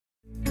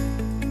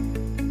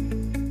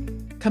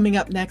Coming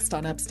up next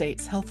on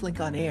Upstate's HealthLink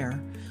on Air,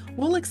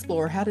 we'll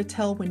explore how to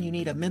tell when you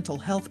need a mental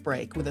health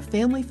break with a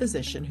family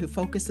physician who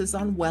focuses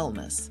on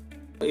wellness.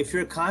 If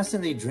you're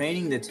constantly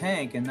draining the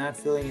tank and not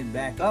filling it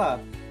back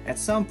up, at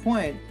some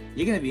point,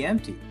 you're going to be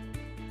empty.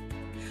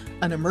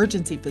 An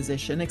emergency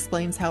physician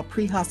explains how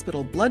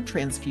pre-hospital blood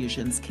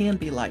transfusions can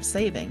be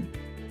life-saving.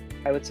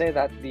 I would say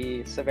that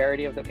the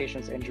severity of the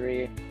patient's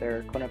injury,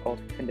 their clinical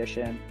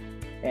condition,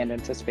 and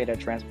anticipated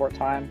transport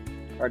time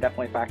are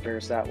definitely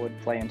factors that would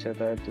play into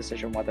the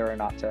decision whether or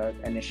not to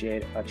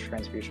initiate a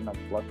transfusion of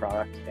blood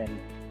product in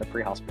the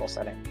pre-hospital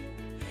setting.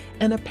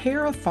 And a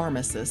pair of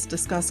pharmacists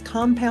discuss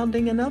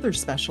compounding and other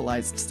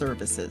specialized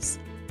services.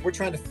 We're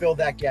trying to fill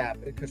that gap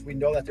because we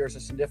know that there's a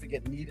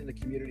significant need in the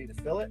community to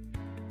fill it.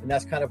 And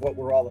that's kind of what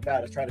we're all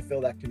about, is trying to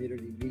fill that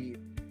community need.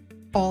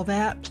 All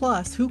that,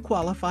 plus who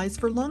qualifies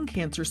for lung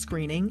cancer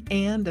screening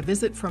and a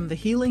visit from the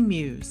Healing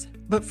Muse.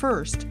 But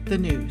first, the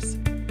news.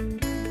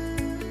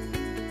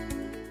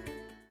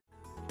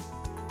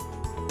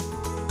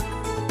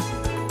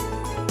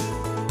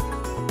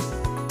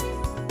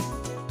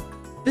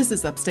 This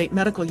is Upstate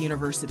Medical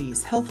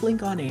University's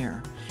HealthLink on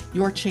Air,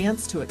 your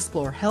chance to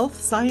explore health,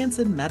 science,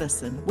 and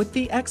medicine with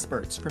the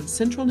experts from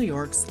Central New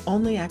York's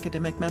only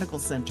academic medical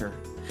center.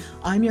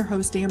 I'm your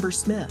host, Amber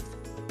Smith.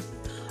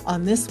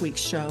 On this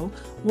week's show,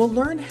 we'll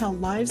learn how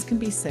lives can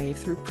be saved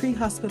through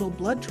pre-hospital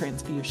blood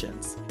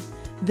transfusions.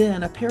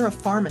 Then a pair of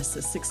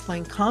pharmacists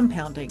explain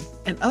compounding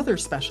and other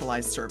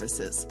specialized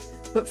services.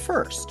 But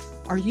first,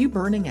 are you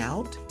burning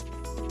out?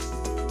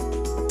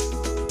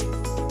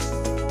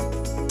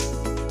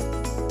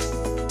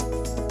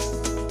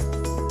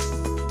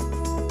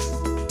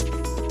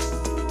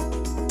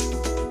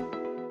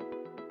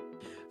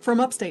 From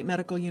Upstate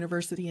Medical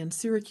University in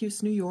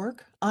Syracuse, New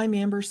York, I'm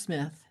Amber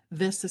Smith.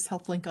 This is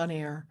HealthLink on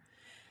Air.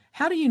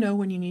 How do you know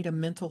when you need a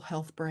mental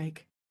health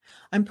break?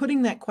 I'm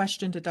putting that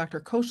question to Dr.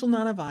 Kaushal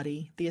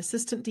Nanavati, the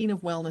Assistant Dean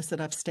of Wellness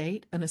at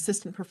Upstate, an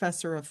Assistant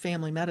Professor of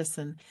Family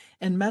Medicine,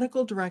 and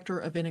Medical Director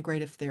of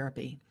Integrative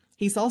Therapy.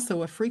 He's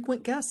also a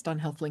frequent guest on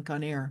HealthLink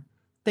on Air.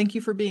 Thank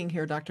you for being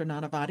here, Dr.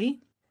 Nanavati.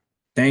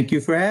 Thank you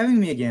for having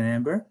me again,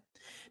 Amber.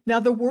 Now,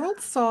 the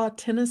world saw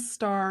tennis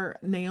star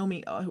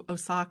Naomi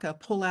Osaka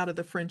pull out of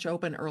the French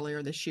Open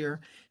earlier this year.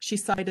 She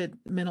cited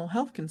mental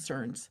health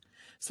concerns.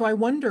 So I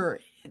wonder,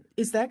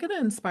 is that going to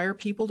inspire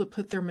people to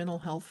put their mental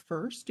health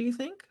first, do you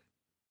think?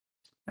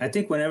 I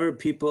think whenever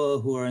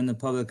people who are in the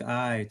public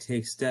eye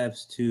take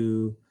steps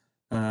to,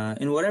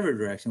 in whatever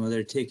direction,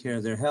 whether to take care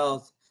of their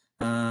health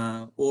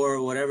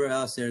or whatever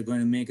else they're going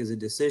to make as a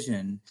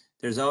decision,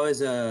 there's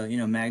always a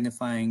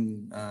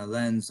magnifying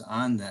lens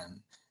on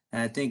them.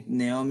 And I think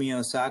Naomi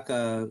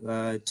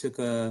Osaka took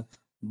a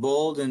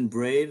bold and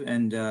brave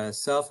and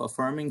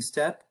self-affirming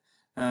step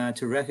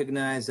to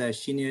recognize that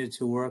she needed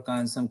to work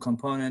on some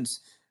components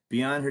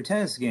beyond her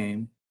tennis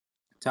game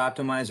to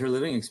optimize her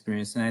living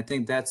experience. And I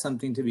think that's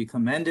something to be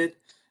commended.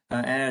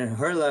 And at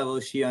her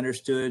level, she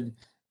understood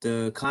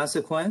the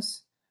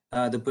consequence,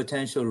 the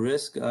potential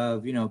risk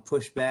of,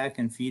 pushback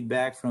and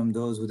feedback from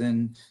those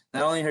within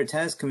not only her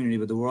tennis community,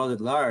 but the world at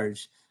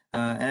large.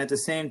 And at the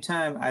same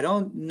time, I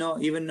don't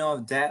even know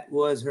if that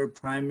was her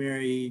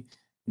primary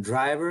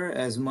driver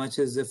as much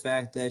as the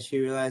fact that she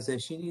realized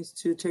that she needs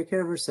to take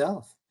care of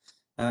herself.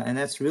 And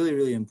that's really,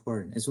 really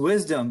important. It's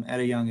wisdom at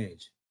a young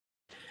age.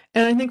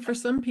 And I think for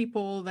some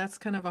people, that's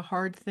kind of a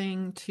hard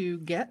thing to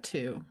get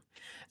to.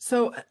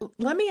 So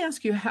let me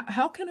ask you,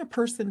 how can a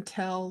person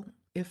tell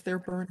if they're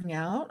burning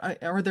out?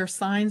 Are there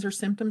signs or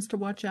symptoms to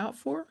watch out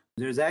for?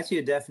 There's actually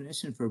a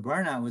definition for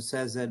burnout, which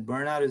says that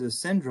burnout is a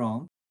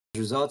syndrome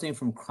resulting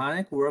from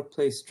chronic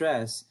workplace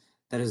stress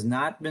that has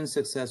not been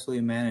successfully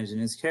managed, and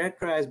is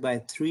characterized by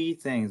three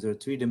things or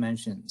three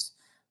dimensions.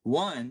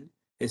 One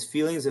is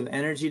feelings of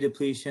energy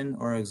depletion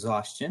or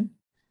exhaustion.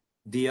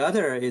 The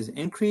other is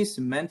increased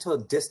mental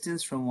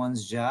distance from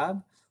one's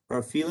job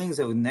or feelings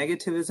of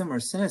negativism or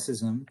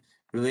cynicism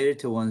related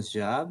to one's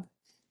job.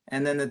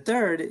 And then the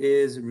third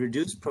is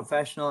reduced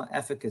professional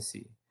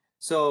efficacy.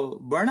 So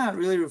burnout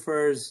really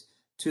refers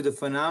to the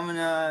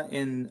phenomena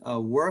in a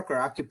work or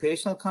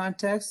occupational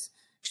context.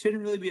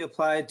 Shouldn't really be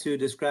applied to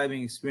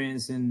describing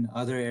experience in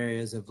other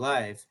areas of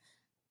life,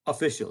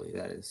 officially,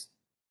 that is.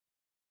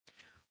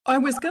 I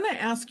was going to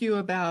ask you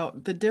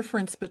about the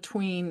difference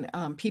between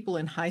people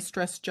in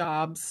high-stress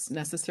jobs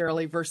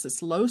necessarily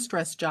versus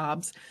low-stress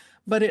jobs,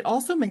 but it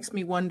also makes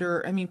me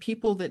wonder,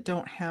 people that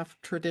don't have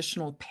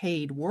traditional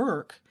paid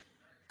work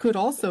could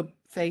also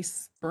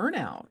face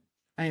burnout,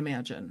 I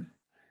imagine.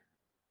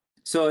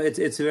 So it's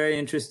a very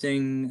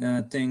interesting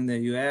thing that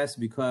you asked,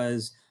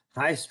 because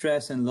high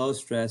stress and low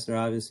stress are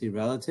obviously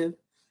relative,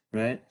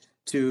 right?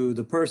 To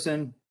the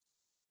person,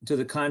 to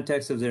the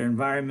context of their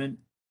environment.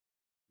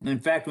 In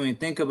fact, when we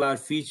think about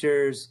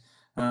features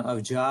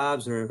of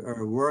jobs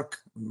or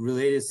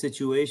work-related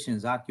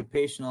situations,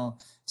 occupational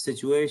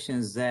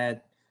situations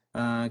that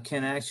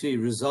can actually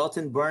result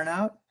in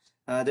burnout,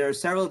 there are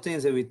several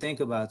things that we think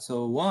about.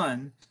 So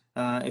one,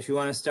 if you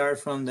want to start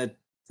from the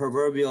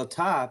proverbial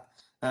top,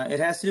 it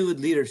has to do with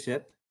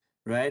leadership,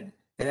 right?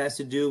 It has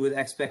to do with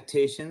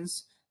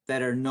expectations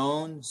that are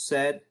known,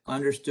 set,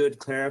 understood,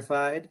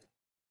 clarified.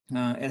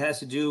 It has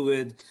to do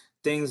with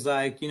things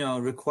like,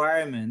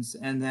 requirements.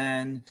 And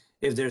then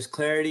if there's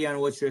clarity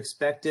on what you're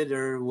expected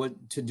or what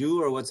to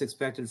do or what's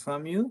expected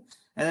from you.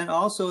 And then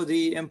also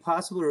the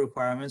impossible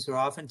requirements, where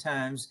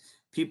oftentimes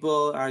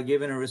people are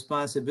given a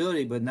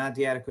responsibility, but not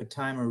the adequate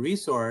time or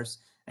resource.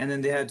 And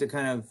then they have to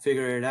kind of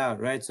figure it out,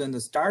 right? So in the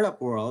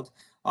startup world,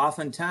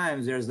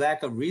 oftentimes there's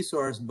lack of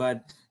resource,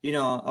 but,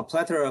 a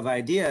plethora of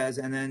ideas.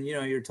 And then,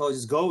 you're told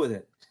just go with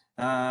it.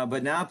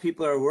 But now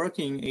people are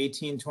working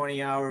 18,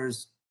 20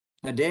 hours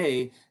a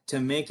day to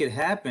make it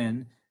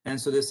happen. And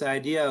so this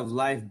idea of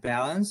life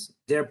balance,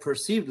 their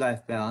perceived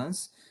life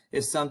balance,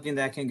 is something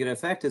that can get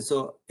affected.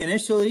 So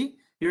initially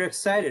you're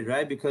excited,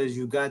 right? Because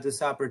you got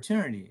this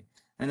opportunity.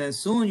 And then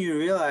soon you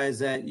realize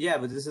that, yeah,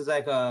 but this is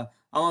like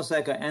almost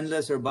like an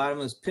endless or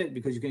bottomless pit,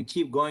 because you can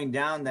keep going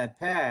down that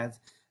path.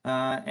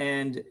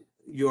 And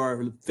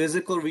your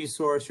physical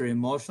resource, your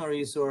emotional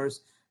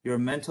resource, your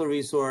mental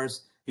resource,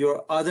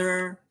 your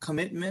other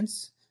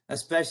commitments,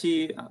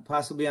 especially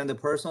possibly on the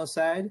personal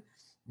side,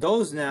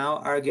 those now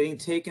are getting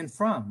taken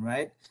from,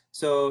 right?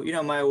 So,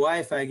 my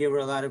wife, I give her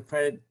a lot of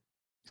credit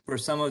for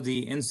some of the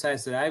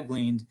insights that I've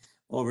gleaned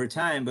over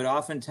time, but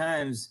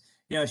oftentimes,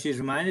 she's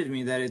reminded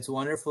me that it's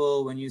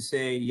wonderful when you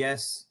say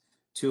yes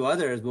to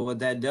others, but what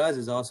that does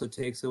is also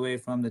takes away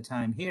from the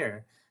time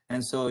here.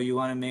 And so you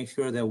want to make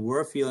sure that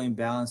we're feeling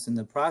balanced in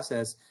the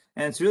process.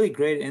 And it's really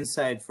great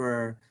insight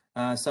for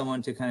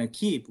someone to kind of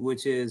keep,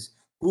 which is,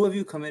 who have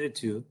you committed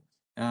to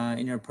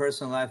in your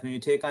personal life? When you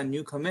take on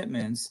new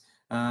commitments,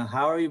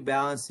 how are you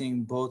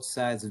balancing both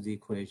sides of the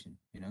equation,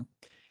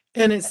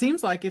 And it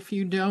seems like if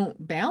you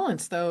don't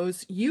balance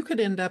those, you could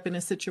end up in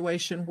a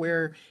situation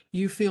where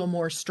you feel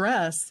more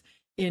stress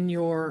in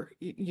your,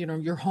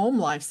 your home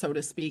life, so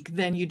to speak,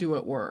 than you do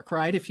at work,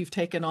 right? If you've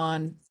taken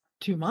on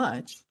too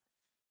much.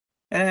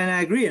 And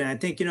I agree. And I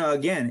think,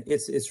 again,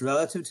 it's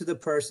relative to the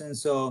person.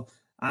 So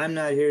I'm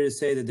not here to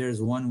say that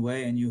there's one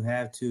way and you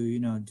have to,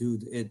 do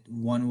it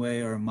one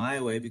way or my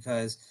way,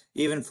 because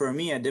even for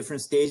me at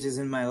different stages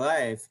in my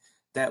life,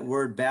 that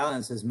word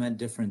balance has meant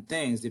different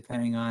things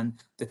depending on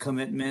the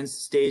commitments,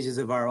 stages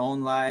of our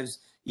own lives,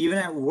 even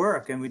at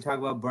work. And we talk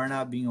about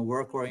burnout being a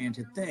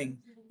work-oriented thing.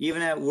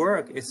 Even at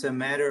work, it's a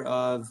matter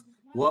of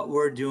what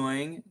we're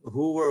doing,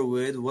 who we're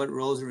with, what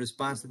roles and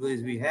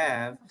responsibilities we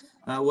have,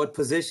 what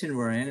position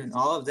we're in, and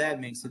all of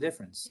that makes a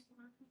difference.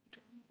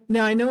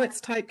 Now, I know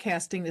it's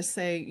typecasting to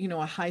say,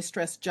 a high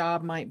stress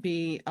job might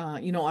be,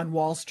 on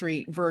Wall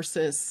Street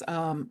versus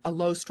a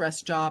low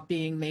stress job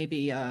being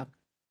maybe an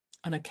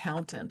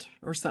accountant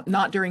or something,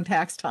 not during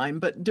tax time,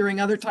 but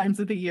during other times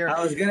of the year.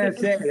 I was going to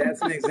say,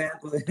 that's an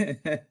example.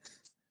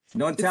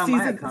 Don't tell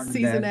my accountant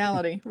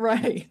seasonality,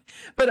 right?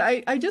 But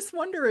I just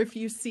wonder if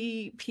you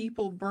see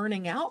people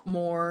burning out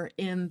more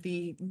in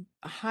the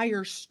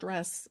higher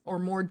stress or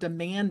more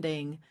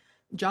demanding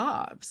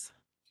jobs.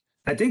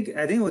 I think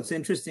what's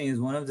interesting is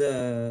one of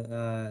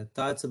the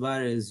thoughts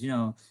about it is,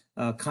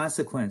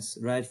 consequence,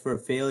 right, for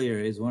failure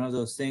is one of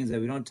those things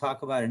that we don't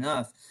talk about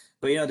enough.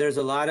 But, there's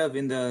a lot of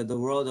in the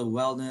world of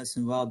wellness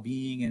and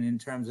well-being, and in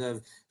terms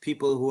of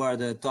people who are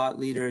the thought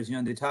leaders,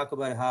 they talk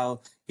about how,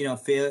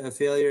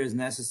 failure is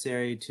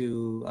necessary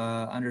to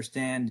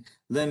understand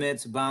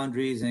limits,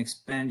 boundaries, and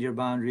expand your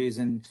boundaries.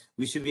 And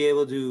we should be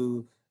able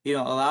to,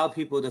 allow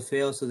people to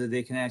fail so that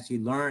they can actually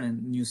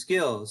learn new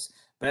skills.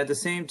 But at the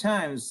same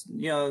time,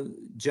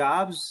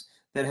 jobs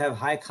that have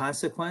high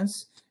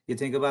consequence, you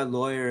think about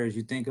lawyers,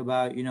 you think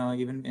about,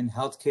 even in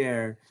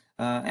healthcare,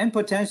 and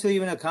potentially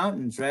even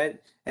accountants, right?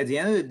 At the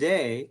end of the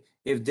day,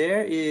 if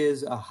there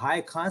is a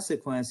high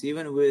consequence,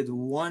 even with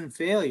one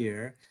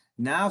failure,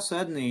 now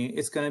suddenly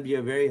it's going to be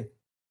a very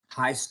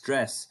high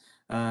stress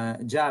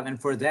job.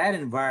 And for that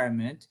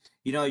environment,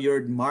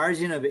 your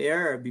margin of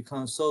error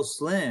becomes so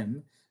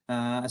slim,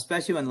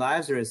 especially when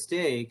lives are at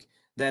stake,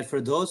 that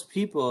for those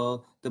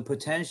people, the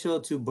potential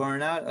to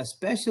burn out,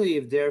 especially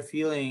if they're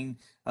feeling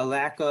a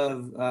lack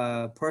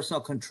of personal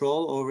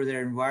control over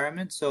their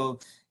environment. So,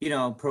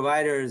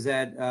 providers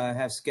that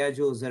have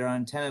schedules that are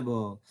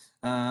untenable,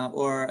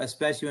 or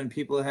especially when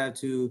people have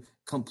to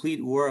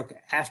complete work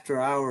after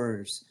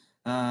hours,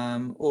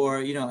 or,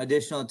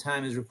 additional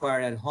time is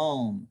required at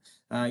home.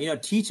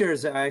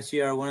 Teachers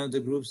actually are one of the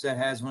groups that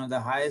has one of the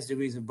highest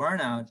degrees of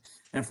burnout.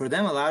 And for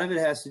them, a lot of it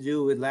has to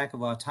do with lack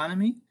of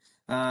autonomy,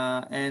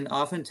 and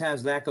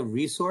oftentimes lack of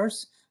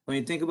resource. When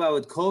you think about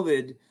with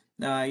COVID,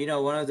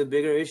 one of the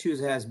bigger issues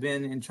has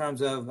been in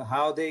terms of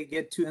how they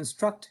get to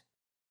instruct,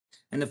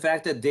 and the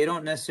fact that they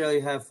don't necessarily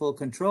have full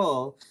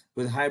control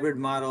with hybrid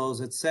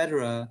models, et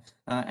cetera.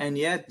 And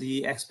yet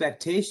the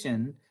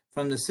expectation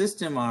from the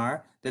system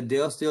are that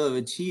they'll still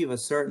achieve a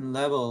certain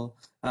level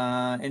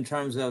in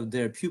terms of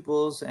their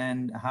pupils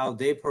and how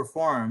they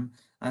perform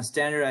on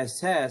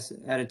standardized tests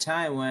at a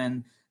time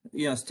when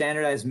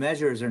standardized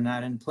measures are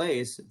not in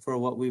place for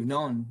what we've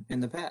known in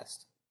the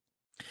past.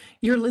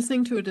 You're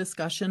listening to a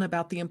discussion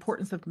about the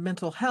importance of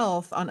mental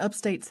health on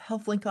Upstate's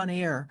HealthLink on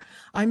Air.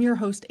 I'm your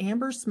host,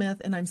 Amber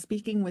Smith, and I'm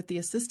speaking with the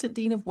Assistant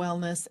Dean of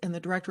Wellness and the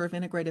Director of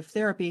Integrative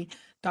Therapy,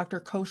 Dr.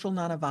 Kaushal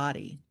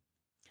Nanavati.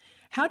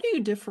 How do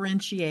you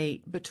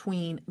differentiate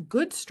between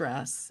good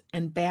stress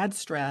and bad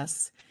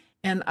stress?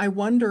 And I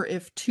wonder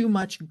if too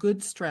much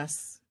good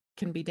stress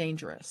can be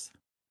dangerous.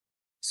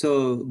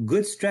 So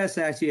good stress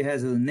actually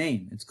has a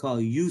name. It's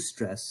called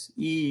eustress,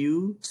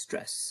 EU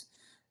stress.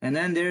 And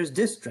then there's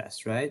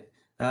distress, right?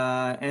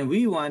 And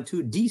we want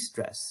to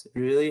de-stress,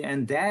 really.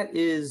 And that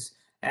is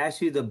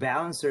actually the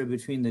balancer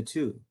between the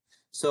two.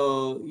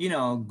 So, you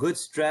know, good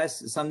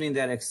stress is something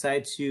that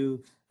excites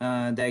you,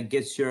 that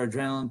gets your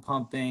adrenaline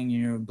pumping,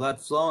 your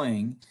blood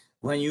flowing.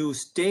 When you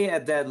stay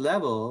at that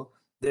level,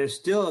 there's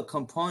still a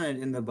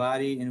component in the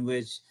body in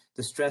which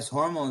the stress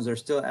hormones are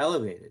still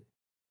elevated.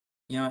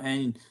 You know,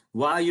 and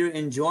while you're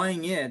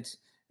enjoying it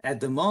at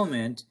the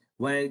moment,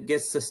 when it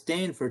gets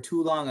sustained for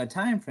too long a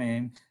time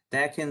frame,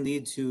 that can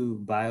lead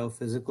to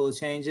biophysical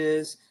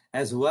changes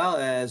as well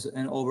as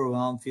an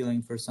overwhelmed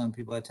feeling for some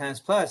people at times.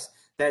 Plus,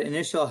 that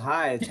initial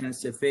high tends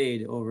to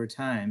fade over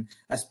time,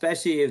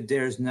 especially if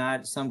there's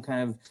not some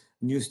kind of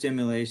new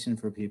stimulation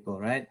for people,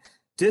 right?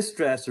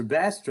 Distress or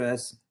bad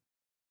stress,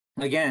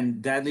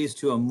 again, that leads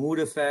to a mood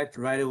effect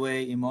right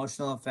away,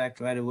 emotional effect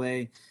right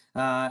away.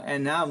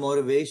 And now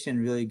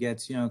motivation really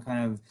gets, you know,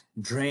 kind of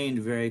drained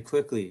very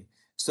quickly.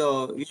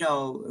 So, you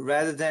know,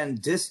 rather than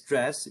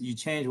distress, you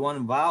change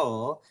one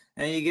vowel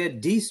and you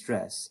get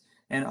de-stress.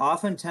 And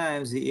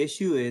oftentimes the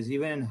issue is,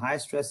 even in high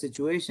stress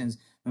situations,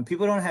 when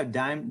people don't have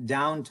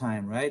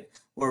downtime, right?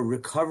 Or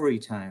recovery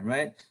time,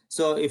 right?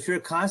 So if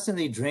you're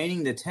constantly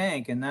draining the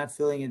tank and not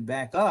filling it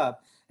back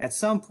up, at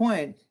some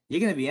point, you're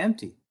going to be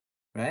empty,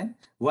 right?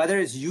 Whether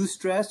it's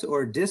eustress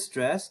or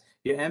distress,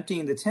 you're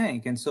emptying the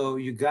tank. And so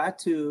you got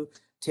to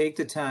take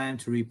the time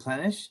to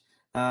replenish.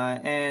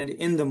 And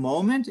in the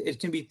moment,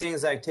 it can be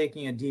things like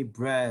taking a deep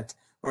breath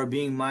or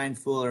being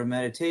mindful or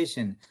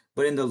meditation.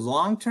 But in the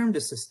long term,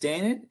 to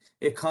sustain it,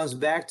 it comes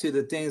back to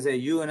the things that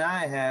you and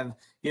I have,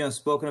 you know,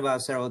 spoken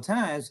about several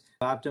times.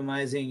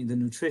 Optimizing the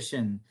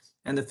nutrition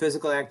and the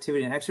physical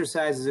activity and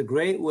exercise is a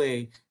great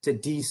way to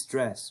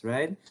de-stress,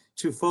 right?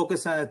 To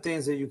focus on the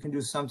things that you can do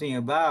something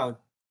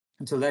about,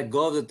 and to let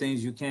go of the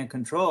things you can't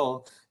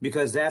control,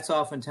 because that's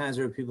oftentimes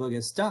where people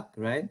get stuck,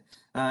 right?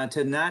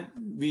 To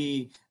not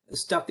be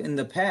stuck in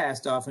the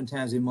past,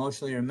 oftentimes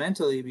emotionally or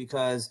mentally,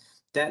 because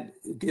that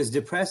is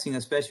depressing,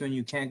 especially when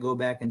you can't go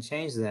back and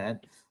change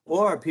that.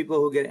 Or people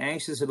who get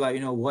anxious about,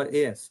 you know, what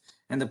if?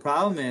 And the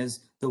problem is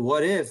the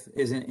what if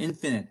is an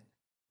infinite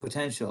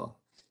potential.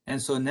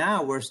 And so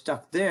now we're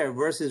stuck there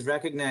versus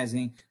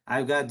recognizing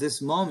I've got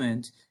this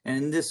moment, and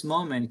in this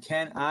moment,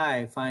 can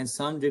I find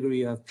some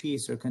degree of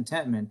peace or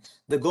contentment?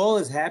 The goal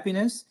is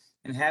happiness,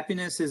 and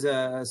happiness is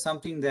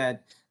something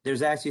that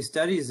there's actually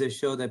studies that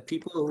show that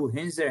people who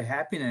hinge their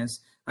happiness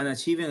on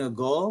achieving a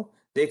goal,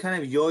 they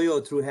kind of yo-yo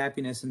through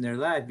happiness in their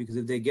life, because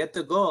if they get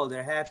the goal,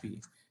 they're happy.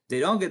 If they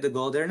don't get the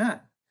goal, they're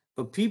not.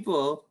 But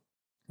people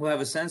who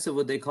have a sense of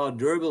what they call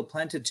durable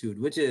plenitude,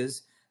 which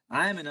is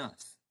I'm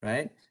enough,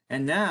 right?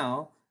 And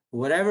now,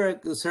 whatever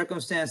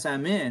circumstance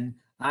I'm in,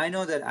 I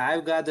know that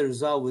I've got the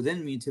resolve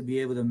within me to be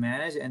able to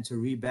manage and to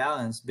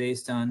rebalance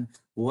based on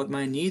what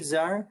my needs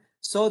are,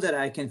 so that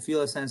I can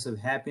feel a sense of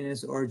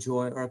happiness or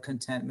joy or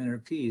contentment or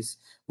peace,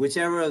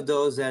 whichever of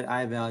those that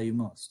I value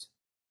most.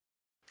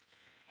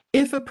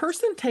 If a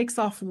person takes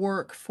off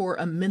work for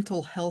a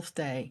mental health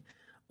day,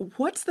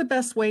 what's the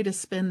best way to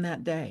spend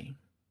that day?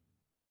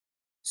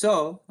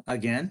 So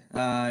again,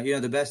 you know,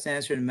 the best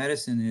answer in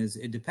medicine is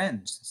it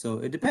depends. So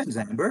it depends,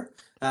 Amber.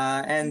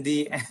 And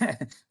the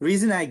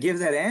reason I give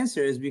that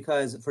answer is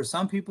because for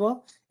some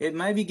people, it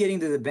might be getting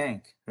to the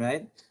bank,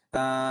 right?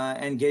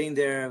 And getting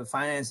their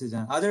finances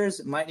done.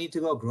 Others might need to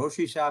go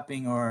grocery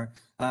shopping or,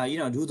 you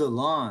know, do the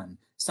lawn.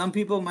 Some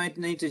people might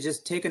need to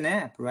just take a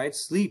nap, right?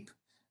 Sleep.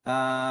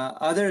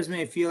 Others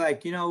may feel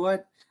like, you know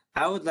what?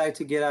 I would like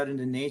to get out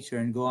into nature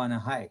and go on a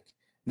hike.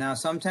 Now,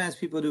 sometimes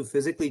people do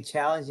physically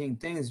challenging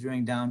things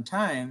during down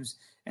times,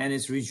 and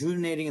it's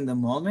rejuvenating in the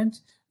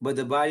moment, but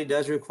the body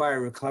does require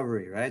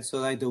recovery, right? So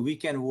like the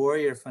weekend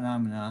warrior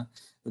phenomena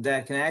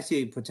that can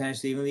actually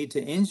potentially even lead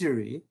to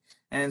injury.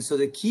 And so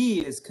the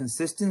key is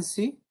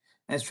consistency,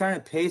 and it's trying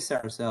to pace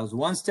ourselves.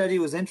 One study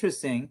was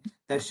interesting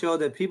that showed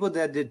that people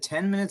that did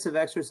 10 minutes of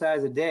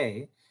exercise a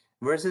day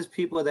versus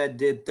people that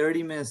did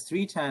 30 minutes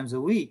 3 times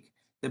a week,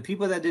 the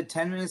people that did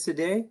 10 minutes a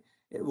day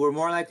were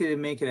more likely to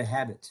make it a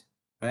habit,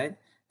 right?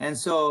 And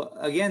so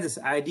again, this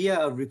idea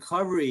of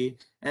recovery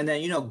and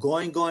then, you know,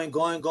 going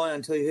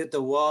until you hit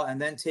the wall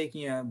and then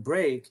taking a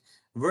break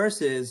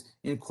versus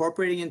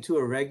incorporating into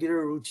a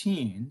regular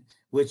routine,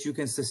 which you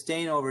can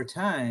sustain over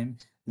time,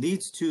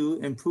 leads to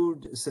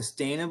improved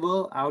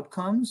sustainable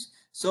outcomes,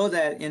 so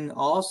that in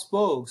all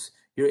spokes,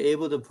 you're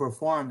able to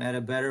perform at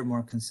a better,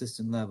 more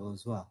consistent level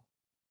as well.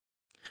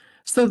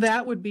 So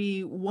that would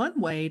be one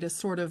way to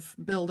sort of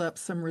build up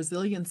some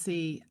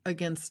resiliency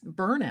against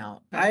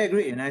burnout. I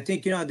agree, and I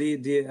think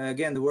the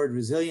again the word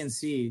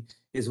resiliency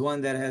is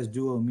one that has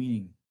dual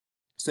meaning.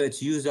 So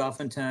it's used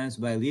oftentimes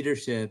by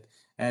leadership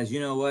as,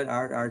 what,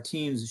 our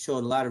teams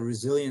showed a lot of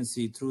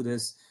resiliency through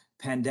this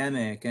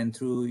pandemic and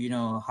through,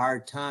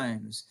 hard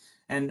times.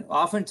 And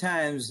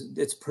oftentimes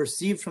it's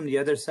perceived from the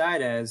other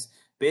side as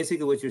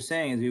basically what you're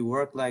saying is we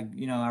worked like,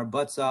 our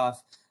butts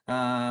off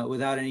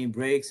without any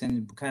breaks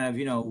and kind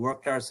of,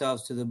 worked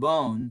ourselves to the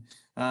bone.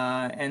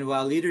 And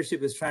while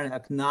leadership is trying to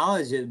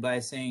acknowledge it by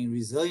saying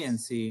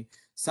resiliency,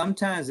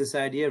 sometimes this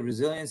idea of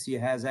resiliency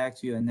has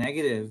actually a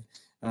negative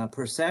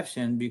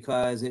perception,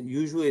 because it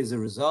usually is a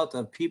result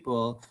of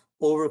people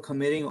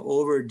overcommitting,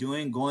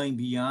 overdoing, going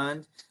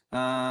beyond.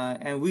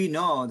 And we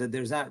know that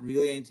there's not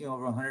really anything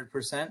over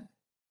 100%.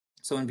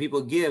 So when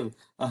people give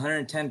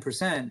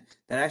 110%,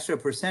 that extra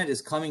percent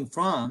is coming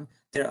from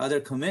their other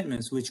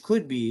commitments, which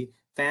could be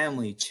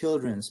family,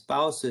 children,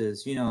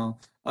 spouses,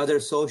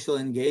 other social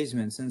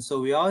engagements. And so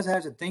we always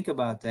have to think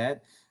about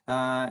that.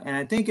 And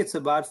I think it's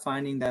about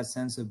finding that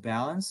sense of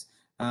balance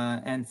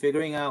and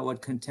figuring out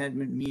what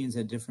contentment means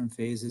at different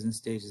phases and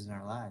stages in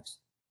our lives.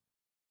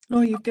 Oh,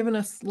 you've given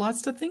us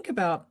lots to think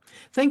about.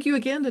 Thank you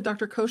again to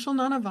Dr. Kaushal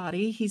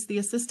Nanavati. He's the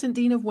Assistant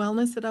Dean of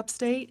Wellness at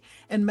Upstate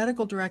and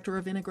Medical Director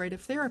of Integrative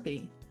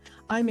Therapy.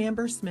 I'm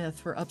Amber Smith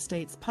for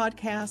Upstate's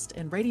podcast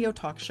and radio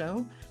talk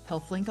show,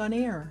 HealthLink on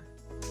Air.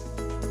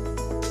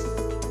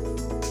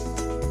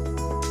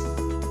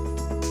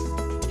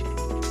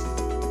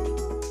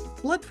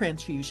 Blood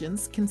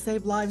transfusions can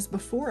save lives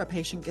before a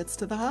patient gets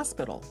to the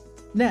hospital.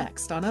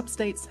 Next on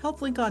Upstate's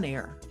HealthLink on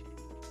Air.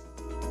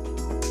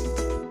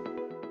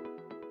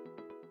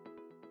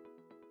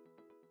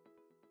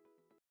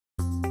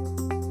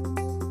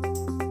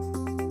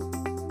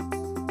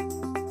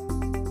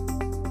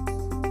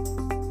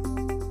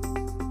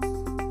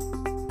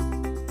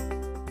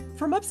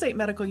 From Upstate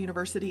Medical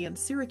University in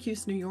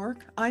Syracuse, New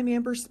York, I'm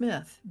Amber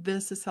Smith.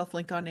 This is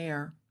HealthLink on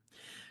Air.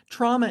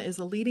 Trauma is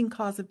a leading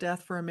cause of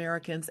death for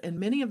Americans, and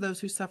many of those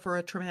who suffer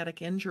a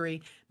traumatic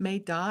injury may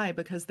die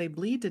because they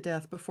bleed to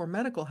death before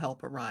medical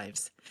help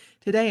arrives.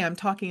 Today, I'm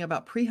talking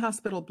about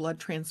pre-hospital blood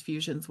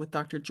transfusions with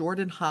Dr.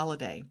 Jordan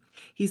Holliday.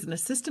 He's an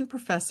assistant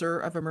professor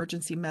of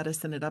emergency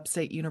medicine at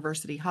Upstate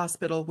University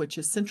Hospital, which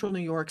is Central New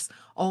York's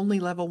only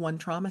Level 1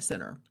 trauma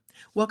center.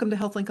 Welcome to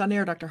HealthLink on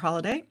Air, Dr.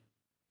 Holliday.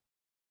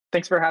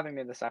 Thanks for having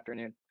me this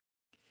afternoon.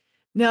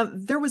 Now,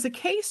 there was a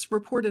case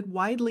reported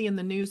widely in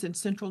the news in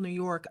Central New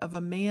York of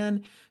a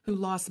man who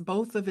lost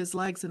both of his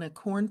legs in a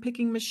corn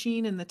picking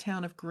machine in the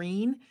town of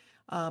Greene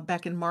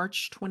back in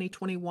March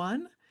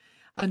 2021.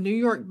 A New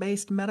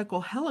York-based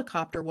medical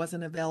helicopter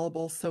wasn't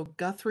available, so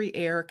Guthrie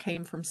Air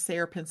came from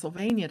Sayre,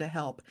 Pennsylvania to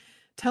help.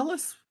 Tell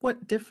us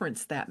what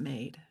difference that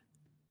made.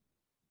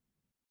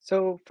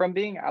 So from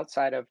being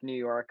outside of New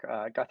York,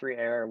 Guthrie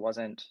Air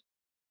wasn't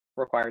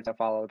required to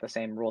follow the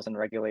same rules and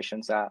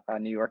regulations that a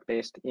New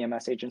York-based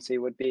EMS agency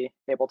would be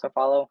able to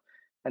follow.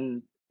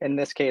 And in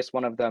this case,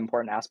 one of the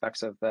important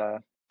aspects of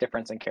the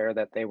difference in care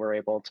that they were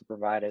able to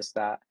provide is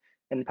that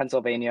in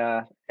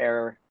Pennsylvania,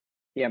 air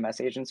EMS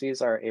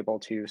agencies are able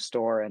to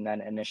store and then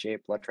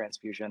initiate blood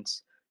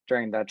transfusions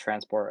during the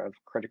transport of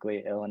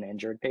critically ill and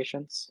injured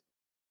patients.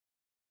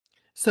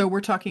 So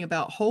we're talking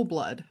about whole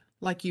blood,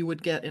 like you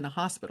would get in a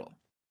hospital.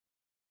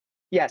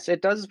 Yes,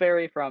 it does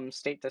vary from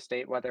state to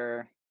state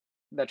whether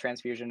the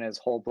transfusion is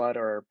whole blood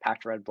or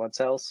packed red blood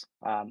cells,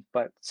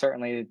 but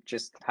certainly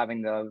just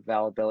having the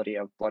availability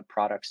of blood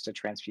products to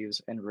transfuse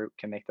en route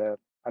can make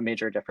a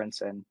major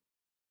difference in,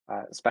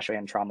 especially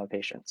in trauma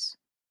patients.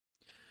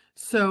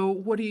 So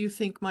what do you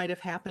think might have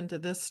happened to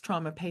this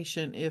trauma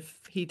patient if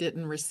he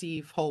didn't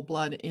receive whole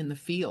blood in the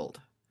field?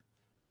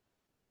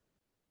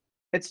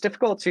 It's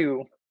difficult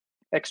to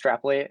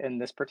extrapolate in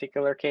this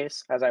particular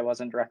case as I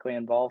wasn't directly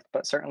involved,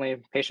 but certainly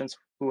patients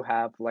who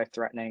have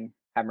life-threatening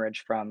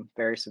hemorrhage from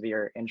very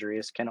severe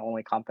injuries can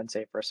only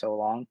compensate for so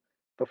long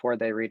before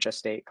they reach a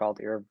state called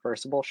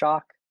irreversible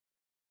shock.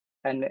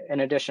 And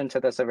in addition to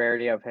the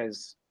severity of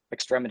his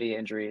extremity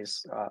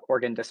injuries,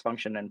 organ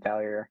dysfunction and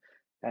failure,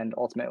 and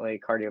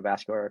ultimately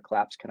cardiovascular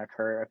collapse can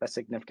occur if a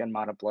significant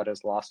amount of blood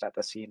is lost at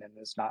the scene and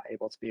is not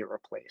able to be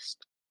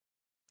replaced.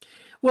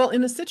 Well,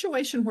 in a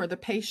situation where the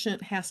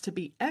patient has to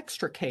be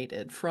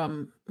extricated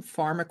from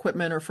farm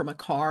equipment or from a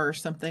car or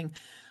something,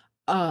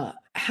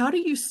 how do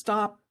you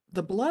stop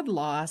the blood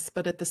loss,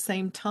 but at the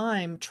same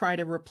time try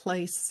to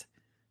replace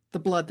the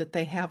blood that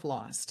they have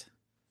lost?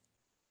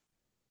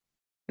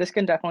 This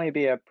can definitely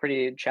be a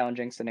pretty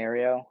challenging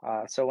scenario.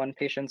 So when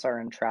patients are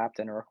entrapped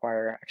and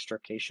require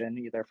extrication,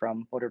 either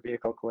from motor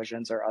vehicle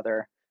collisions or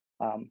other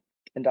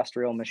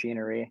industrial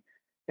machinery,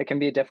 it can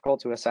be difficult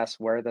to assess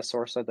where the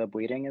source of the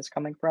bleeding is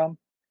coming from,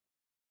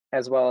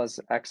 as well as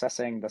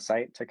accessing the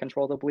site to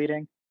control the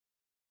bleeding.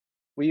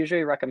 We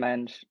usually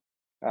recommend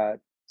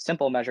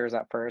simple measures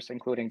at first,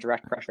 including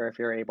direct pressure if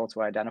you're able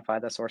to identify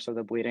the source of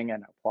the bleeding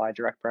and apply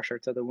direct pressure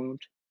to the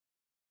wound.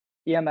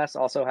 EMS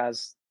also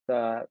has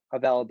the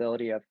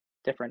availability of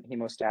different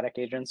hemostatic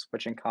agents,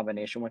 which in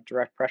combination with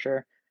direct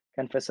pressure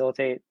can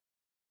facilitate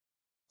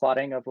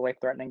clotting of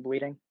life-threatening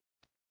bleeding.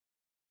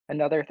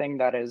 Another thing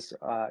that is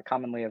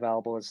commonly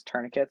available is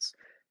tourniquets,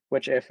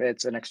 which if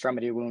it's an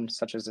extremity wound,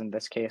 such as in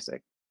this case,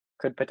 it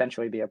could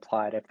potentially be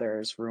applied if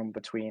there's room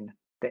between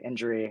the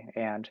injury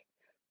and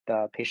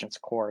the patient's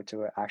core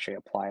to actually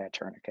apply a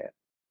tourniquet.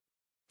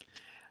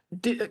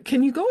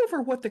 Can you go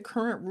over what the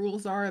current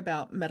rules are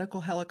about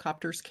medical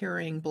helicopters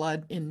carrying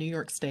blood in New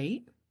York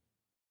State?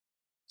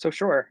 So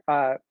sure,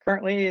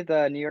 currently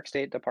the New York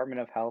State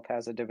Department of Health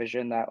has a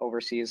division that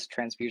oversees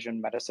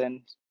transfusion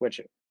medicine,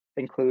 which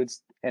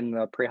includes in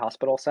the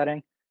pre-hospital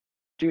setting.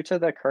 Due to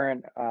the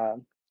current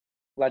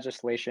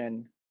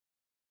legislation,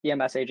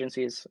 EMS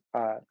agencies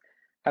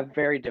have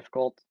very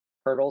difficult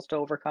hurdles to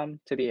overcome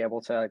to be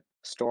able to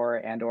store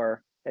and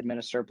or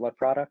administer blood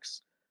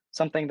products.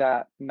 Something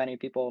that many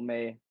people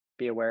may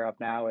be aware of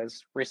now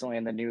is recently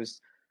in the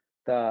news,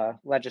 the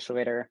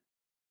legislator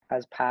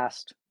has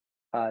passed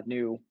a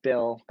new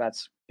bill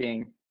that's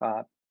being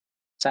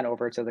sent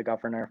over to the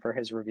governor for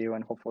his review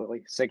and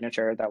hopefully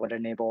signature that would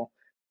enable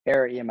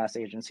air EMS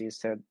agencies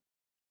to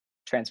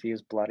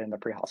transfuse blood in the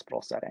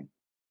pre-hospital setting.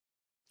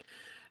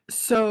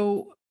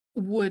 So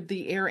would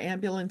the air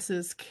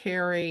ambulances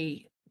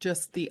carry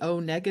just the O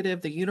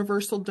negative, the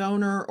universal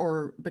donor,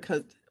 or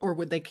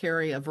would they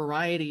carry a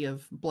variety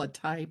of blood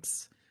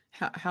types?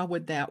 How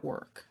would that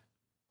work?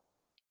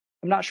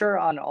 I'm not sure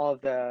on all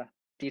of the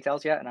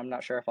details yet, and I'm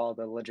not sure if all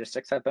the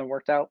logistics have been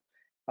worked out.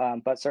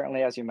 But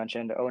certainly, as you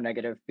mentioned, O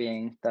negative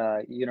being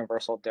the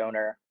universal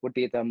donor would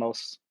be the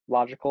most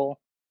logical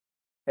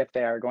if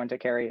they are going to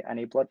carry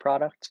any blood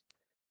product.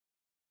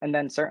 And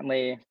then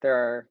certainly there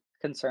are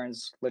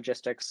concerns,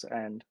 logistics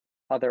and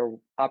other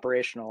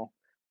operationally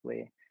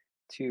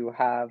to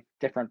have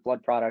different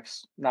blood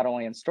products, not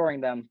only in storing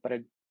them, but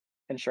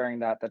ensuring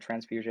that the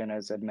transfusion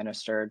is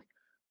administered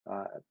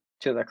uh,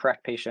 to the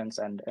correct patients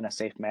and in a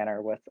safe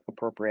manner with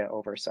appropriate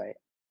oversight.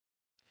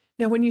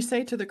 Now, when you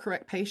say to the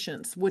correct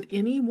patients, would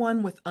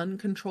anyone with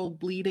uncontrolled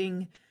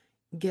bleeding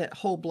get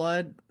whole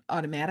blood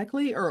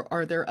automatically, or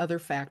are there other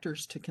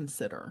factors to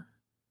consider?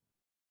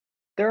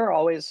 There are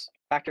always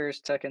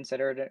factors to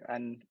consider,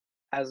 and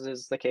as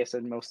is the case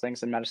in most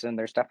things in medicine,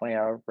 there's definitely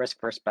a risk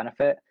versus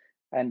benefit,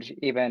 and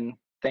even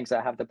things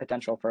that have the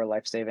potential for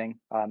life-saving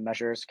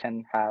measures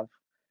can have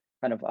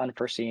kind of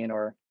unforeseen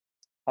or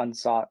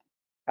unsought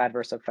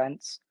adverse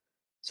events.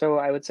 So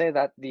I would say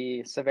that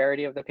the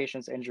severity of the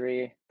patient's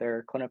injury,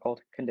 their clinical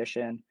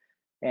condition,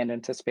 and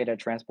anticipated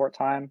transport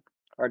time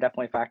are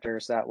definitely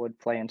factors that would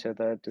play into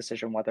the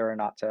decision whether or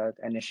not to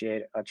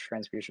initiate a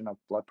transfusion of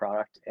blood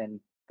product in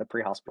the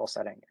pre-hospital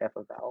setting if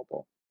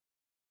available.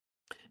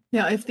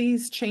 Now, if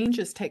these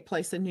changes take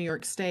place in New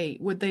York State,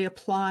 would they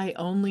apply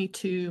only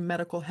to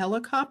medical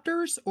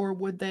helicopters or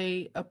would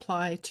they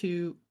apply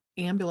to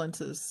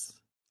ambulances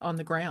on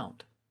the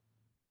ground?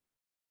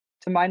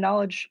 To my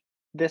knowledge,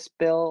 this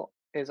bill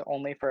is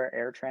only for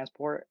air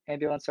transport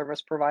ambulance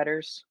service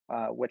providers,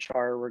 which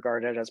are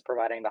regarded as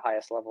providing the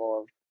highest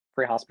level of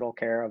pre-hospital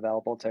care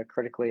available to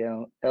critically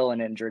ill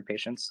and injured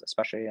patients,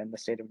 especially in the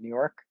state of New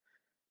York.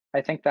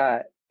 I think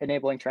that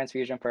enabling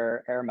transfusion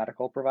for air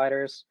medical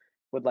providers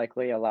would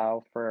likely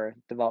allow for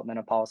development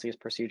of policies,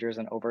 procedures,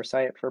 and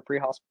oversight for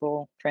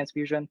pre-hospital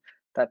transfusion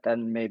that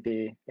then may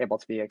be able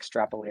to be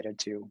extrapolated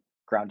to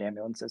ground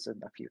ambulances in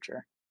the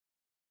future.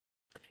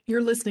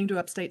 You're listening to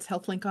Upstate's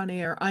HealthLink on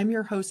Air. I'm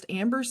your host,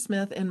 Amber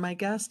Smith, and my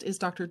guest is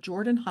Dr.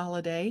 Jordan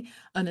Holliday,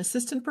 an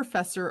assistant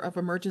professor of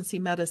emergency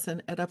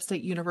medicine at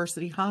Upstate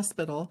University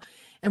Hospital.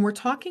 And we're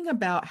talking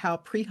about how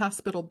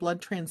pre-hospital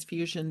blood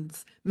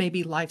transfusions may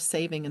be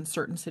life-saving in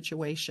certain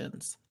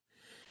situations.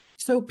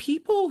 So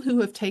people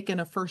who have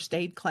taken a first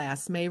aid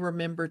class may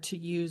remember to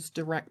use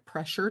direct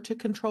pressure to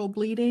control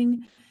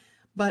bleeding,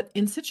 but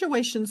in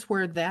situations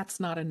where that's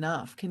not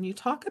enough, can you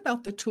talk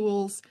about the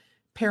tools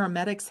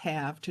paramedics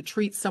have to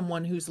treat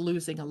someone who's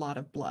losing a lot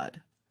of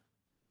blood?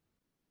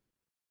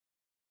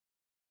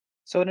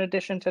 So in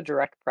addition to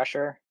direct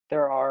pressure,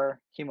 there are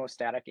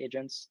hemostatic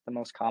agents. The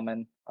most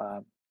common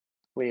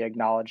we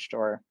acknowledged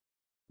or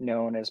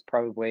known as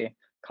probably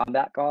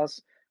combat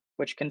gauze,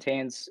 which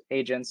contains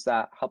agents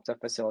that help to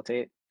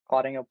facilitate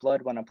clotting of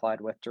blood when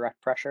applied with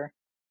direct pressure.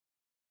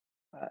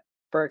 Uh,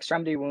 for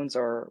extremity wounds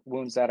or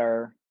wounds that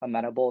are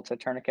amenable to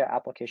tourniquet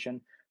application,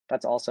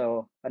 that's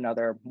also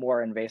another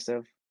more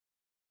invasive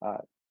uh,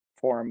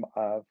 form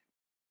of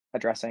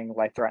addressing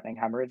life-threatening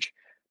hemorrhage.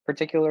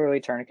 Particularly,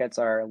 tourniquets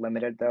are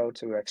limited though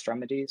to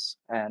extremities,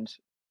 and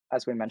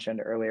as we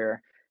mentioned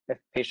earlier, if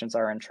patients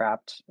are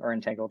entrapped or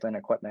entangled in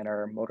equipment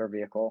or motor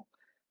vehicle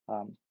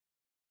um,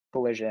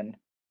 collision,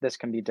 this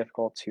can be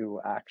difficult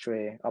to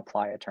actually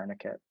apply a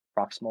tourniquet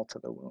proximal to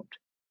the wound.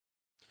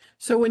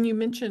 So when you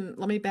mention,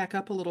 let me back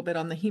up a little bit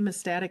on the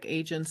hemostatic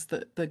agents,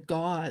 the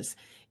gauze.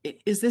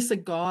 Is this a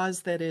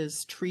gauze that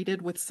is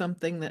treated with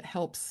something that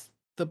helps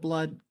the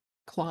blood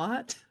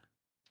clot?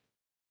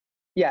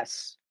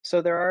 Yes,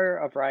 so there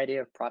are a variety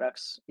of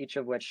products, each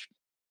of which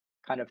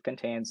kind of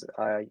contains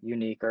a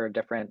unique or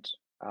different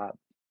uh,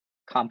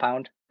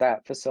 compound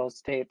that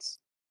facilitates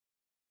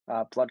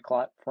blood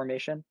clot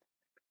formation.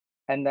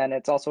 And then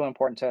it's also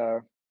important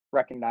to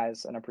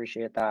recognize and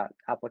appreciate that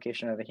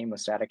application of the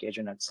hemostatic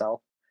agent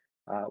itself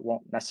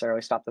won't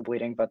necessarily stop the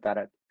bleeding, but that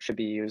it should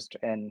be used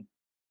in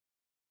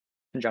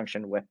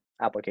conjunction with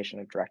application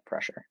of direct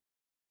pressure.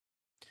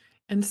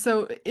 And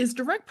so is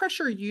direct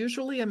pressure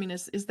usually, I mean,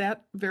 is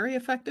that very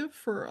effective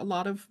for a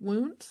lot of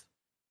wounds?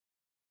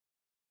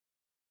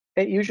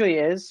 It usually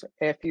is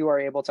if you are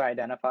able to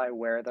identify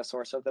where the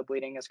source of the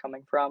bleeding is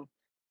coming from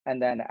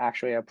and then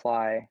actually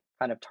apply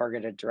kind of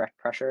targeted direct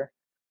pressure.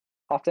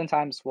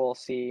 Oftentimes, we'll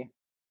see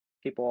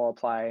people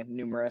apply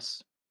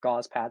numerous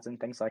gauze pads and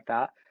things like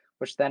that,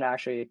 which then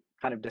actually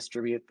kind of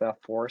distribute the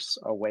force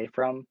away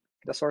from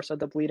the source of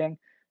the bleeding.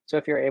 So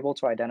if you're able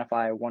to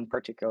identify one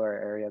particular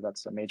area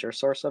that's a major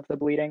source of the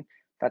bleeding,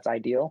 that's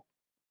ideal.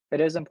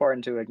 It is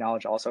important to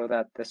acknowledge also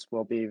that this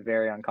will be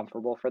very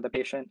uncomfortable for the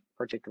patient,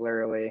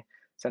 particularly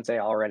since they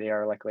already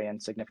are likely in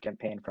significant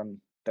pain from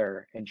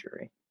their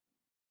injury.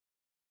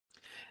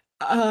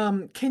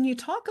 Can you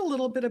talk a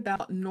little bit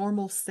about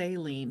normal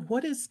saline?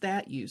 What is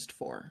that used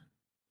for?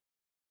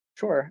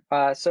 Sure.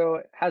 So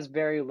it has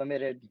very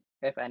limited,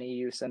 if any,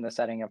 use in the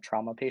setting of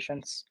trauma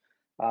patients.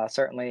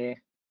 Certainly,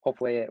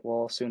 hopefully, it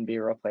will soon be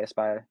replaced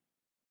by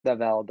the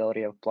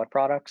availability of blood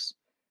products.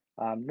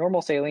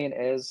 Normal saline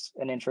is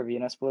an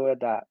intravenous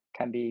fluid that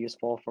can be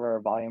useful for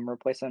volume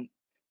replacement,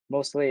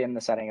 mostly in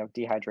the setting of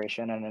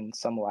dehydration and in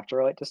some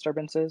electrolyte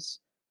disturbances.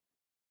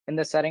 In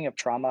the setting of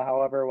trauma,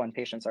 however, when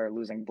patients are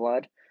losing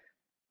blood,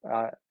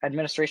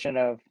 administration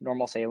of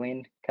normal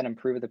saline can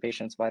improve the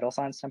patient's vital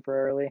signs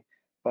temporarily,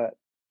 but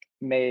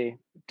may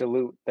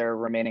dilute their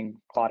remaining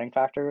clotting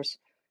factors,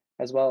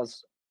 as well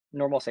as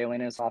normal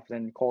saline is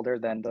often colder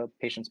than the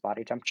patient's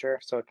body temperature,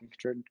 so it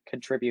can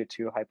contribute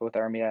to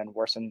hypothermia and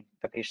worsen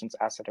the patient's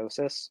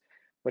acidosis,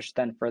 which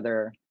then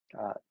further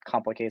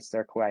complicates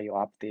their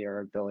coagulopathy or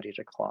ability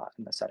to clot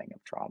in the setting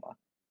of trauma.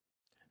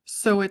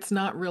 So it's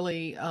not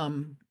really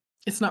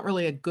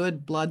a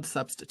good blood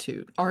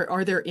substitute.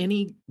 Are there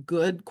any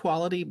good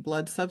quality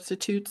blood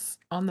substitutes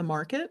on the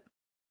market?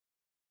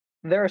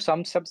 There are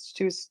some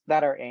substitutes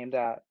that are aimed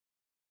at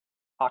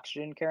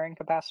oxygen carrying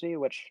capacity,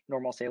 which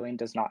normal saline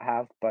does not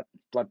have, but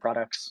blood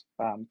products,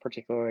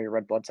 particularly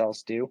red blood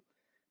cells, do.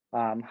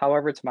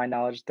 However, to my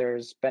knowledge,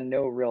 there's been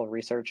no real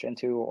research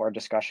into or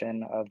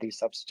discussion of these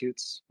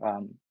substitutes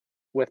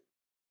with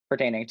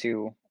pertaining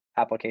to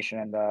application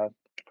in the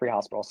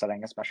pre-hospital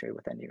setting, especially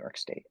within New York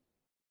State.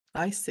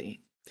 I see.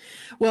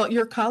 Well,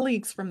 your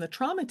colleagues from the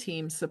trauma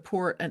team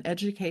support an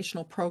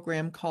educational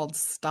program called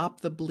Stop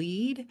the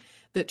Bleed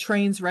that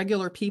trains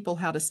regular people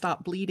how to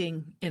stop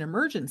bleeding in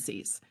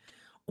emergencies.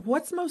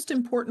 What's most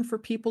important for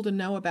people to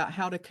know about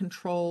how to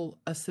control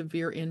a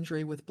severe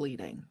injury with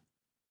bleeding?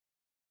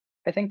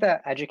 I think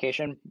that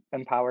education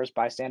empowers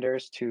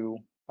bystanders to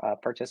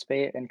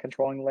participate in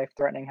controlling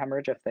life-threatening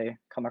hemorrhage if they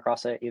come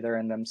across it either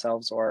in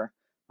themselves or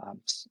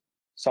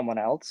someone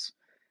else.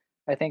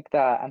 I think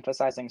that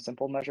emphasizing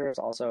simple measures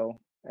also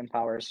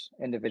empowers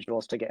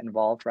individuals to get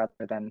involved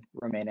rather than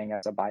remaining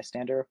as a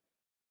bystander.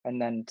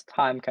 And then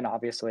time can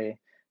obviously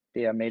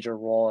be a major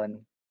role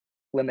in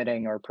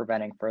limiting or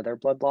preventing further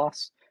blood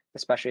loss,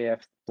 especially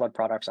if blood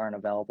products aren't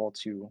available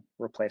to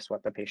replace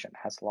what the patient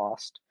has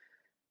lost.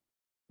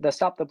 The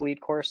Stop the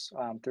Bleed course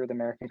through the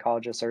American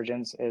College of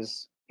Surgeons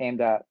is aimed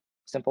at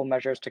simple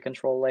measures to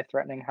control life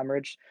threatening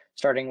hemorrhage,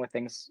 starting with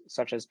things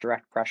such as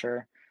direct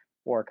pressure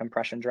or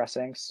compression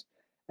dressings,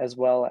 as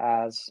well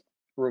as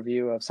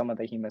review of some of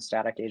the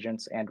hemostatic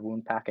agents and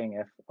wound packing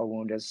if a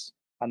wound is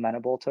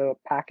amenable to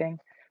packing,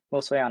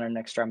 mostly on an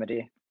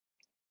extremity.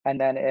 And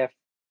then if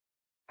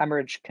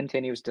hemorrhage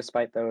continues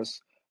despite those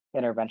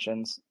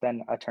interventions,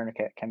 then a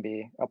tourniquet can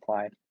be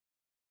applied.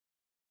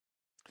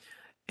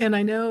 And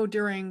I know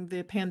during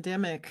the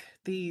pandemic,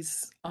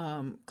 these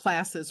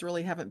classes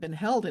really haven't been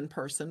held in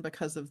person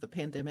because of the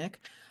pandemic,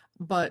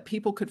 but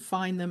people could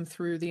find them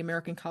through the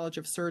American College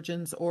of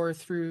Surgeons or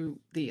through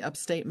the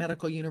Upstate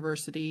Medical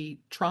University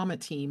trauma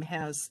team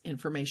has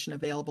information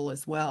available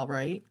as well,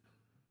 right?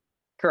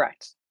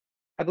 Correct.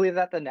 I believe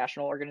that the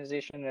national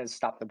organization is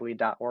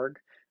stopthebleed.org,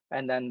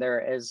 and then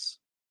there is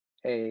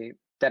a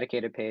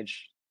dedicated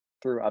page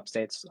through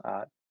Upstate's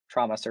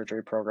trauma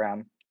surgery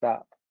program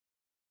that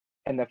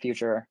in the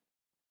future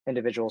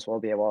individuals will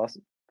be able to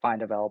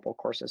find available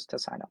courses to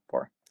sign up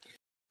for.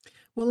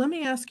 Well, let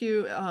me ask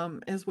you,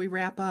 as we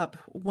wrap up,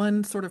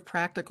 one sort of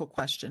practical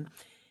question.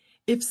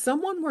 If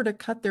someone were to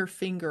cut their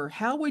finger,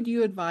 how would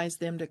you advise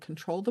them to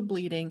control the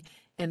bleeding,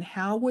 and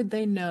how would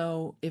they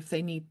know if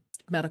they need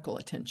medical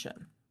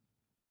attention?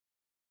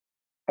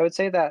 I would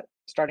say that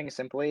starting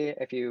simply,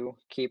 if you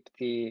keep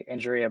the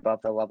injury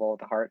above the level of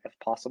the heart if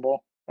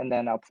possible, and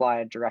then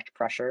apply direct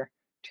pressure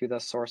to the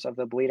source of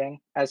the bleeding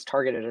as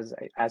targeted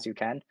as you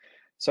can.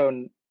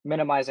 So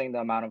minimizing the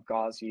amount of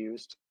gauze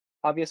used.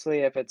 Obviously,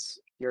 if it's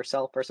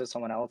yourself versus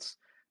someone else,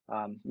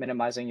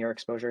 minimizing your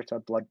exposure to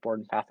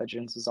blood-borne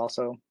pathogens is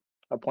also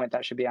a point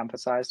that should be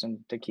emphasized and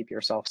to keep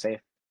yourself safe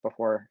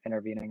before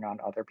intervening on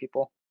other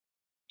people.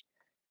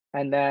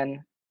 And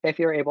then if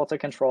you're able to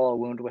control a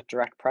wound with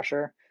direct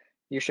pressure,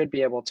 you should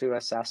be able to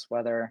assess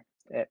whether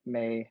it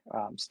may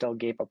still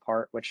gape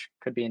apart, which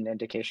could be an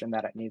indication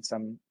that it needs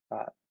some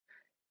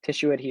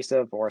tissue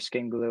adhesive or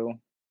skin glue,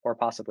 or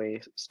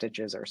possibly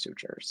stitches or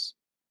sutures.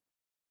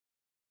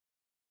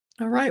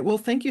 All right. Well,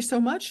 thank you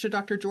so much to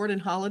Dr. Jordan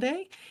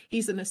Holliday.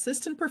 He's an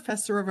assistant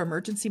professor of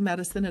emergency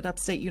medicine at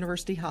Upstate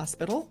University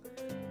Hospital.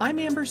 I'm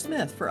Amber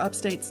Smith for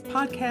Upstate's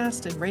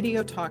podcast and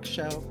radio talk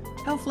show,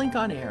 HealthLink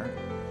on Air.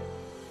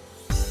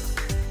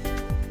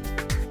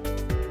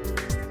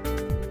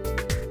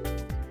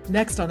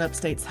 Next on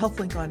Upstate's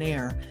HealthLink on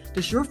Air,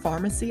 does your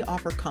pharmacy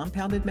offer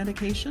compounded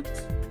medications?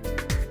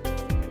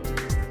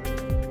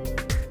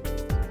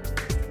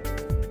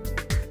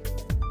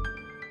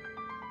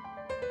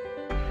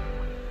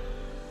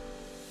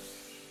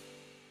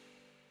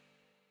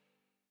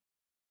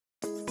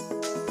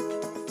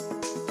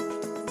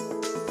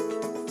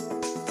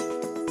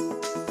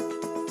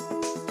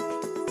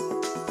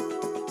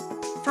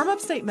 From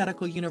Upstate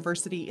Medical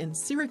University in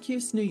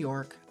Syracuse, New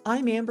York,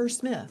 I'm Amber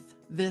Smith.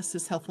 This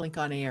is HealthLink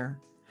on Air.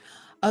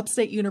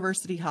 Upstate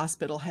University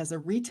Hospital has a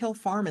retail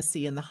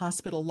pharmacy in the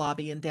hospital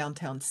lobby in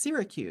downtown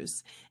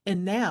Syracuse,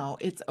 and now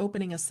it's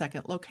opening a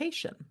second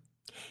location.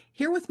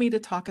 Here with me to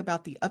talk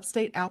about the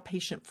Upstate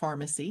Outpatient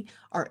Pharmacy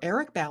are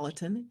Eric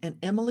Ballatin and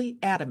Emily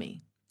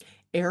Adamy.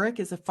 Eric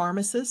is a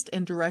pharmacist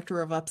and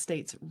director of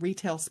Upstate's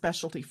Retail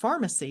Specialty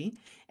Pharmacy,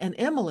 and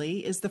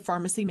Emily is the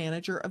pharmacy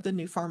manager of the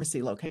new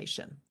pharmacy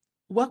location.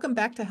 Welcome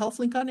back to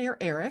HealthLink on Air,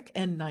 Eric,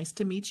 and nice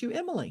to meet you,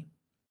 Emily.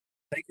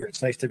 Thank you.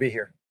 It's nice to be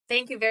here.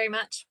 Thank you very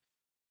much.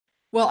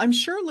 Well, I'm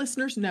sure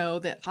listeners know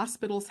that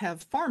hospitals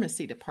have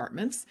pharmacy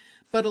departments,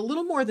 but a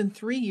little more than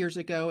 3 years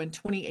ago in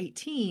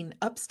 2018,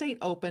 Upstate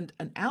opened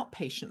an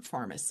outpatient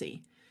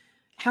pharmacy.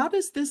 How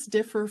does this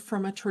differ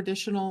from a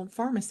traditional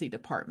pharmacy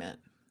department?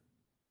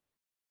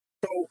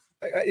 So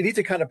I need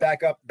to kind of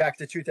back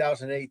to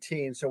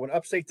 2018. So when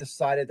Upstate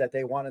decided that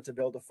they wanted to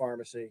build a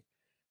pharmacy,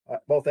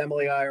 both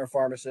Emily and I are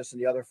pharmacists,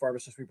 and the other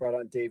pharmacist we brought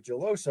on, Dave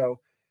Geloso,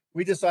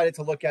 we decided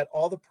to look at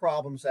all the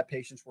problems that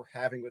patients were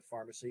having with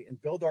pharmacy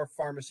and build our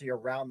pharmacy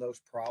around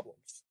those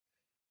problems.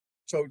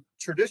 So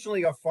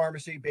traditionally, a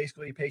pharmacy,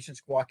 basically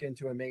patients walk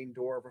into a main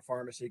door of a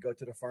pharmacy, go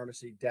to the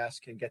pharmacy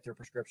desk and get their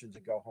prescriptions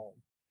and go home.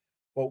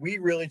 What we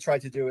really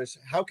tried to do is,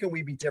 how can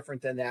we be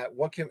different than that?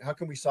 How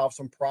can we solve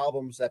some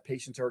problems that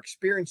patients are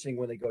experiencing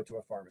when they go to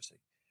a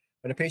pharmacy?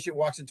 When a patient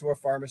walks into a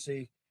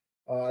pharmacy,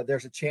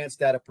 there's a chance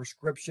that a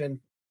prescription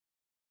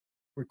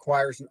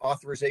requires an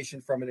authorization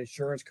from an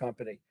insurance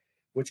company,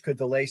 which could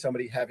delay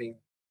somebody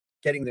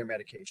getting their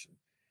medication.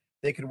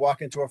 They could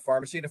walk into a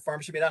pharmacy, and the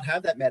pharmacy may not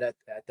have that med at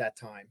that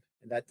time,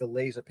 and that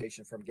delays a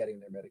patient from getting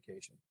their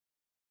medication.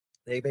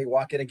 They may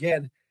walk in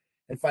again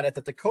and find out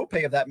that the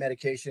copay of that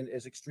medication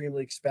is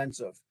extremely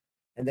expensive,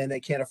 and then they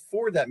can't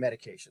afford that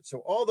medication. So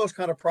all those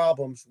kind of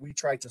problems we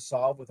tried to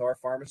solve with our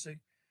pharmacy.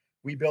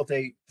 We built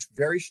a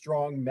very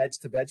strong meds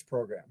to beds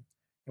program.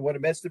 And what a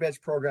meds to beds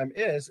program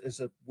is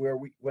where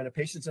when a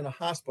patient's in a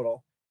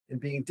hospital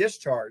and being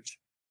discharged,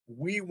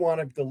 we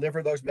want to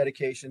deliver those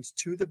medications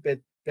to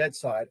the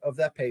bedside of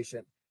that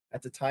patient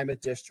at the time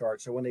of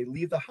discharge. So when they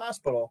leave the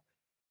hospital,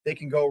 they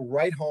can go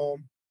right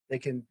home. They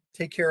can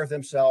take care of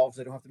themselves.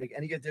 They don't have to make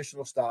any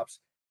additional stops,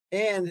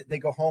 and they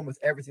go home with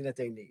everything that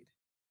they need.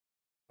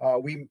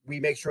 We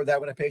make sure that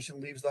when a patient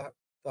leaves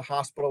the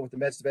hospital with the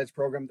meds to beds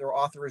program, their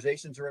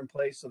authorizations are in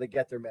place so they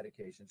get their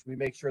medications. We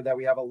make sure that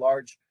we have a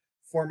large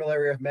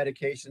formulary of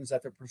medications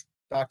that the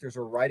doctors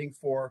are writing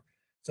for,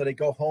 so they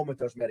go home with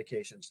those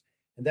medications.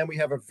 And then we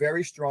have a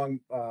very strong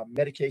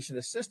medication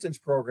assistance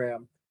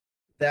program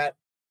that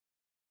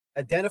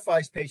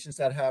identifies patients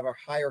that have a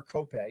higher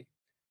copay,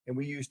 and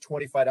we use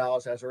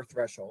 $25 as our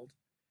threshold.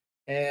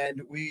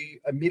 And we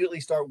immediately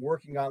start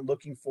working on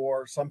looking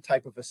for some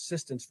type of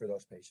assistance for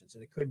those patients.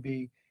 And it could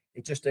be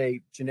just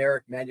a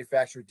generic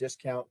manufacturer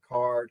discount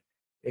card.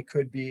 It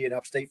could be an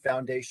Upstate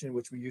Foundation,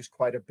 which we use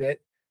quite a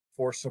bit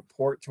for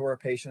support to our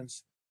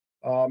patients.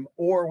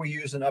 Or we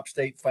use an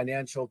Upstate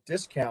financial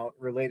discount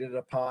related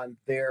upon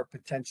their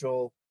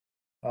potential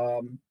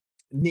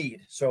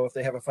need. So if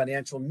they have a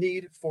financial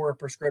need for a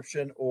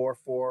prescription or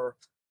for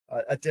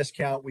a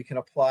discount, we can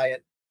apply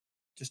it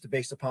just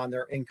based upon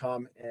their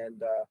income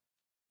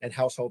and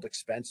household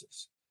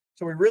expenses.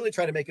 So we really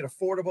try to make it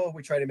affordable,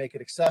 we try to make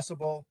it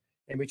accessible,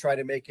 and we try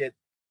to make it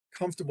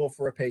comfortable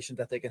for a patient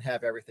that they can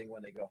have everything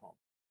when they go home.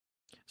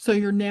 So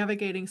you're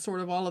navigating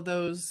sort of all of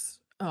those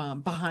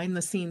behind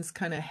the scenes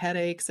kind of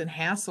headaches and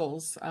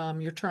hassles.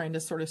 You're trying to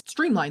sort of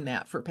streamline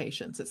that for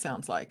patients, it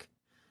sounds like.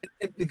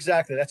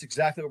 Exactly. That's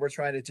exactly what we're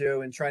trying to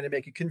do, and trying to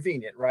make it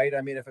convenient, right?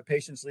 I mean, if a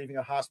patient's leaving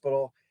a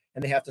hospital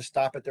and they have to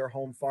stop at their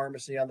home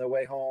pharmacy on their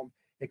way home,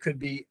 it could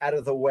be out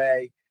of the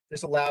way.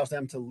 This allows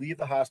them to leave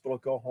the hospital,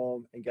 go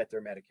home, and get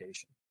their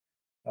medication.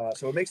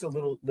 So it makes it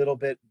a little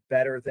bit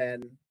better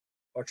than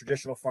a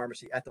traditional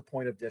pharmacy at the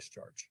point of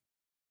discharge.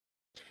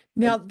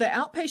 Now, the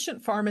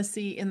outpatient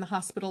pharmacy in the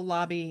hospital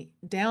lobby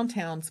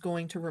downtown is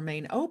going to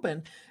remain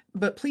open,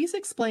 but please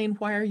explain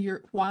why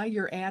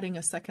you're adding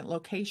a second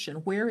location.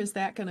 Where is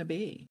that going to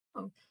be?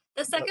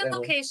 The second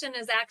location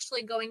is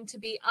actually going to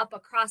be up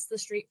across the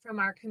street from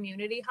our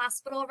community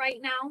hospital right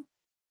now.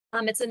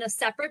 It's in a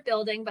separate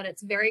building, but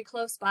it's very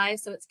close by,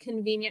 so it's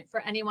convenient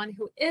for anyone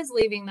who is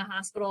leaving the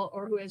hospital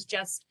or who is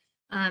just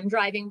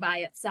driving by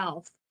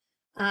itself.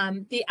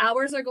 The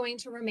hours are going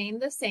to remain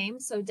the same.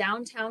 So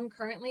downtown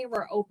currently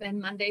we're open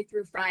Monday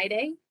through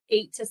Friday,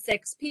 8 to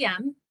 6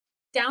 p.m.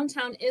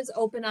 Downtown is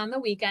open on the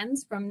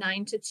weekends from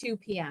 9 to 2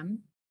 p.m.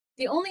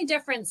 The only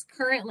difference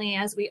currently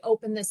as we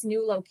open this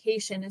new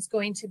location is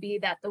going to be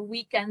that the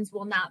weekends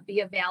will not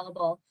be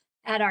available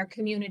at our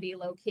community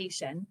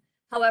location.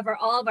 However,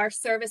 all of our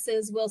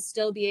services will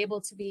still be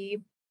able to be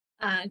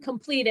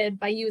completed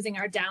by using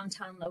our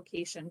downtown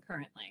location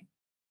currently.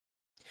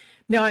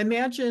 Now, I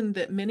imagine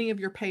that many of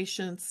your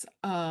patients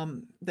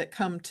that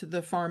come to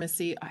the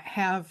pharmacy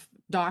have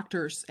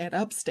doctors at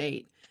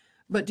Upstate,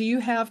 but do you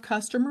have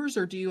customers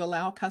or do you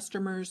allow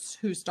customers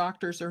whose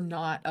doctors are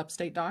not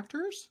Upstate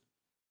doctors?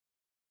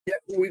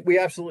 Yeah, we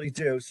absolutely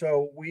do.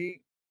 So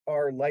we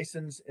are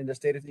licensed in the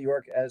state of New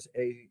York as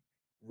a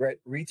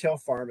retail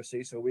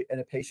pharmacy. So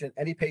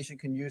any patient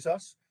can use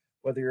us,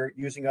 whether you're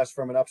using us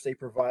from an Upstate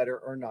provider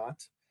or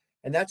not.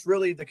 And that's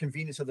really the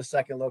convenience of the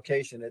second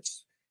location.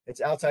 It's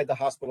outside the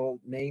hospital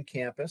main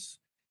campus.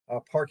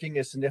 Parking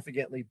is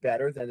significantly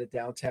better than the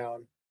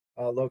downtown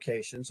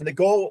locations. And the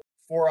goal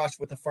for us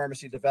with the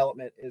pharmacy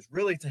development is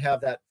really to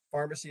have that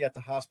pharmacy at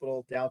the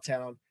hospital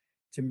downtown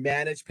to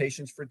manage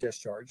patients for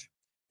discharge.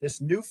 This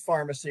new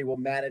pharmacy will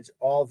manage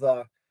all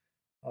the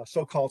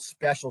so-called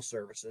special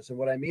services. And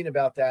what I mean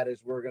about that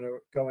is we're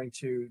going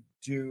to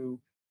do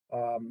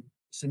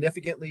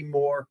significantly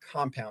more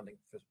compounding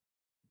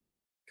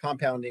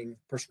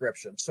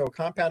prescriptions. So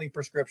compounding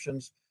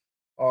prescriptions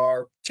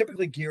are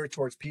typically geared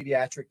towards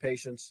pediatric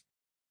patients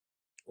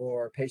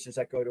or patients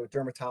that go to a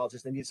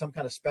dermatologist. They need some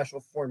kind of special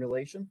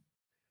formulation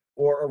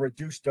or a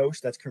reduced dose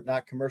that's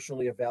not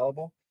commercially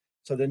available.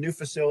 So the new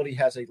facility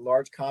has a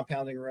large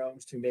compounding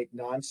rooms to make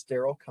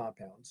non-sterile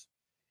compounds.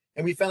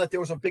 And we found that there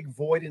was a big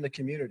void in the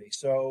community.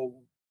 So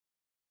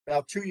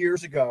about 2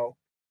 years ago,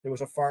 there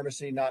was a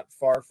pharmacy not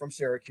far from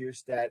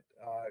Syracuse that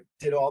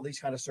did all these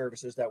kind of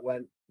services that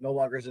no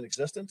longer is in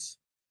existence.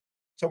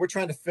 So we're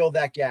trying to fill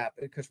that gap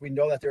because we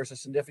know that there's a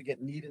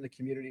significant need in the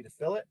community to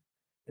fill it.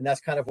 And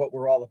that's kind of what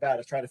we're all about,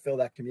 is trying to fill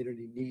that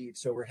community need.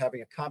 So we're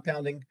having a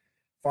compounding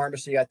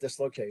pharmacy at this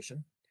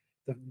location.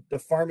 The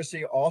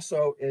pharmacy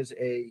also is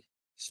a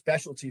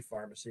specialty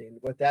pharmacy. And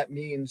what that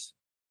means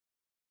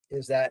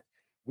is that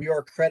we are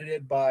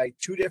accredited by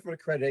 2 different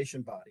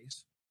accreditation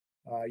bodies.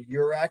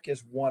 URAC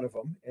is one of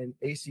them, and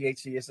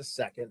ACHC is the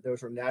second.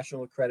 Those are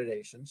national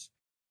accreditations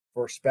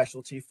for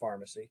specialty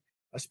pharmacy.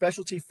 A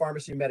specialty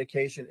pharmacy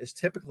medication is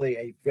typically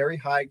a very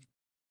high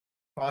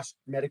cost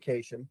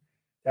medication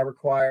that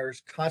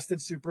requires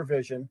constant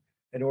supervision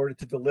in order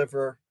to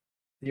deliver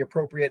the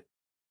appropriate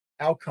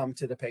outcome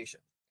to the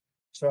patient.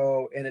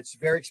 So, and it's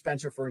very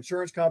expensive for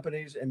insurance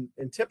companies. And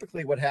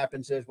typically what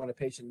happens is when a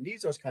patient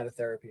needs those kind of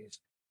therapies,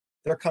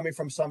 they're coming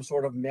from some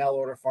sort of mail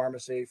order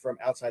pharmacy from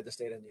outside the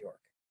state of New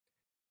York.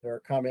 They're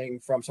coming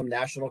from some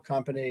national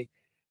company.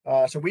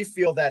 So we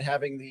feel that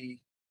having the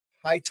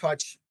high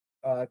touch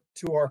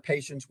to our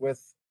patients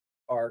with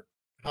our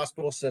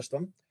hospital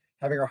system,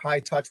 having our high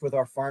touch with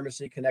our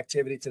pharmacy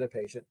connectivity to the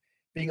patient,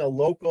 being a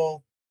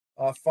local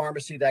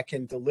pharmacy that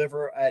can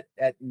deliver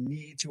at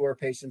need to our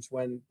patients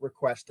when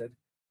requested.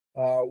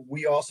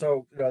 We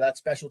also, that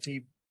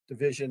specialty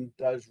division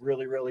does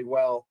really, really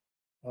well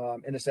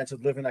in the sense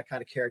of delivering that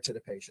kind of care to the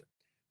patient.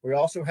 We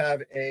also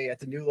have at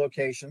the new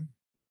location,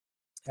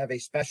 have a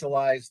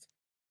specialized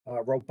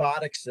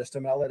robotic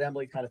system. I'll let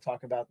Emily kind of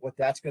talk about what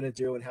that's going to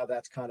do and how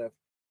that's kind of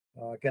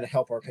going to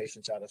help our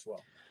patients out as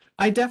well.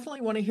 I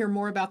definitely want to hear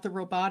more about the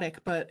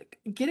robotic, but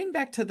getting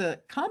back to the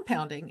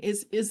compounding,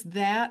 is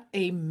that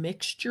a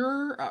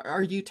mixture?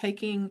 Are you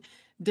taking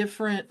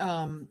different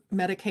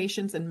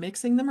medications and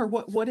mixing them, or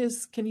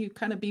can you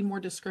kind of be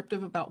more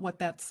descriptive about what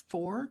that's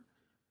for?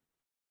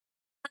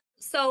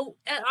 So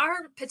at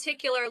our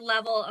particular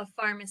level of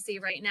pharmacy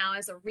right now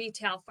as a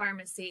retail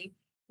pharmacy,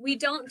 we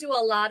don't do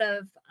a lot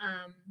of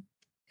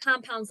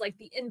compounds like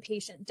the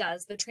inpatient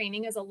does. The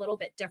training is a little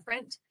bit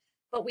different,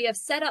 but we have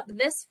set up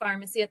this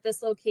pharmacy at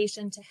this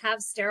location to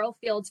have sterile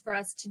fields for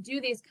us to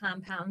do these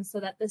compounds so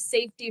that the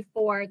safety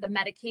for the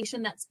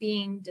medication that's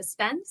being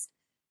dispensed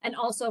and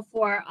also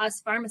for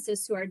us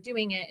pharmacists who are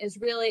doing it is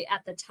really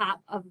at the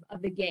top of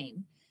the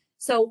game.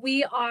 So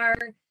we are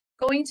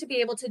going to be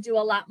able to do a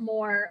lot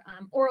more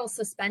oral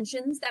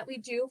suspensions that we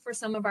do for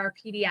some of our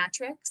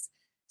pediatrics.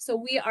 So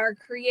we are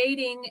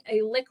creating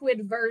a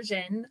liquid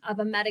version of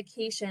a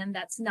medication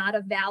that's not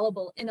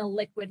available in a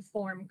liquid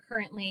form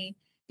currently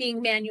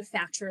being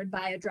manufactured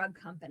by a drug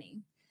company.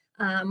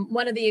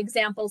 One of the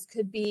examples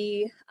could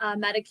be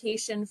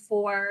medication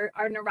for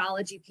our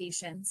neurology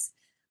patients.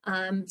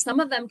 Some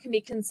of them can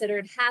be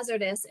considered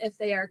hazardous if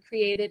they are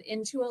created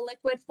into a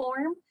liquid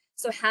form.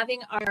 So having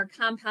our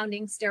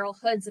compounding sterile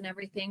hoods and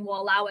everything will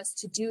allow us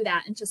to do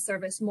that and to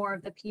service more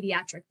of the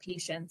pediatric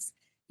patients.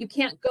 You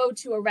can't go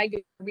to a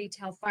regular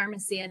retail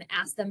pharmacy and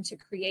ask them to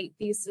create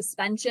these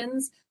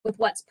suspensions with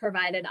what's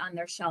provided on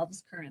their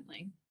shelves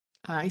currently.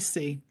 I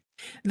see.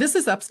 This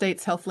is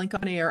Upstate's HealthLink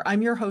on Air.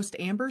 I'm your host,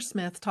 Amber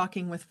Smith,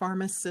 talking with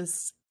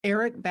pharmacists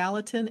Eric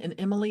Ballatin and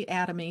Emily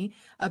Adamy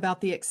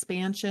about the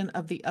expansion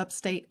of the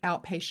Upstate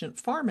outpatient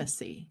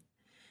pharmacy.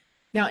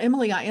 Now,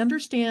 Emily, I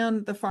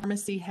understand the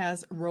pharmacy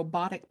has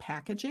robotic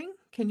packaging.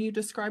 Can you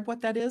describe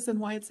what that is and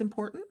why it's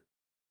important?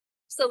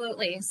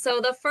 Absolutely.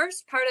 So the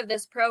first part of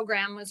this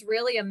program was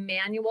really a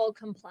manual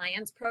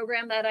compliance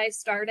program that I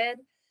started.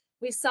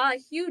 We saw a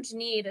huge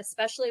need,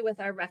 especially with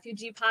our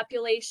refugee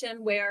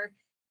population, where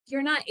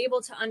you're not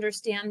able to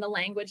understand the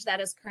language that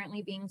is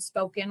currently being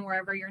spoken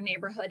wherever your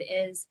neighborhood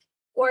is,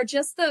 or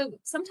just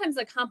sometimes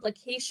the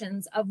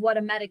complications of what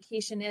a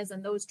medication is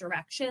in those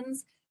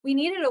directions. We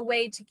needed a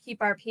way to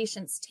keep our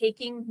patients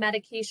taking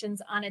medications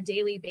on a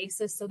daily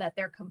basis so that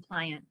they're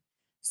compliant.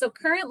 So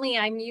currently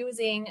I'm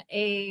using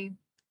a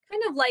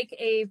kind of like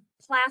a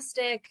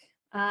plastic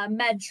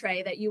med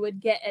tray that you would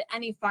get at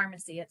any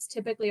pharmacy. It's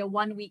typically a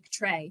 1-week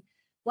tray.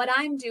 What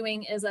I'm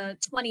doing is a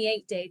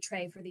 28-day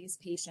tray for these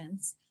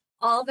patients.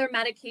 All their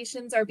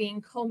medications are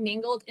being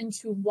commingled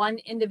into one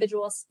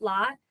individual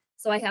slot.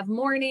 So I have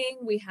morning,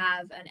 we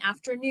have an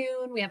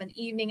afternoon, we have an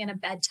evening, and a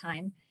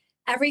bedtime.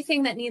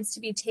 Everything that needs to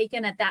be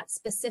taken at that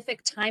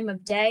specific time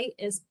of day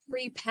is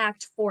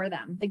pre-packed for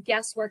them. The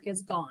guesswork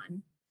is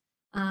gone.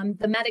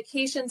 The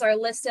medications are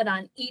listed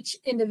on each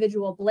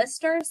individual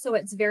blister, so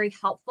it's very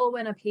helpful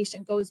when a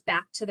patient goes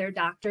back to their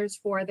doctors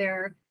for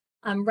their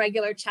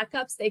regular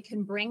checkups. They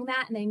can bring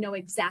that and they know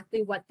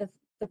exactly what the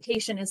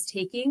patient is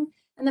taking.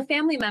 And the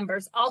family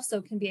members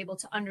also can be able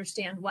to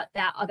understand what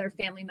that other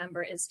family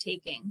member is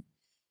taking.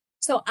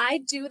 So I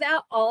do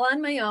that all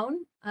on my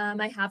own.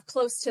 I have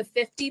close to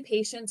 50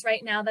 patients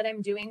right now that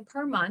I'm doing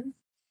per month.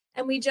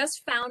 And we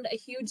just found a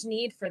huge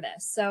need for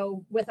this.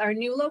 So with our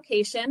new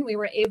location, we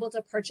were able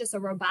to purchase a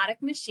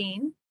robotic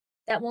machine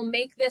that will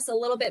make this a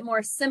little bit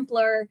more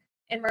simpler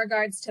in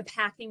regards to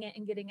packing it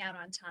and getting out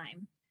on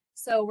time.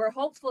 So we're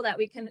hopeful that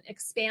we can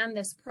expand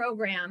this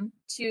program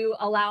to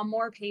allow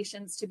more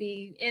patients to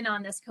be in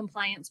on this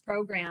compliance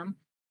program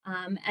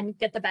and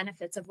get the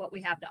benefits of what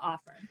we have to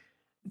offer.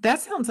 That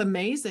sounds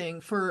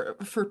amazing for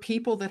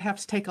people that have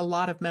to take a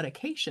lot of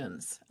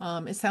medications.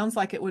 It sounds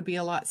like it would be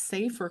a lot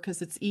safer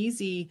because it's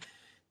easy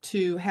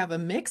to have a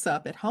mix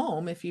up at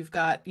home if you've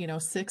got,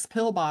 6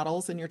 pill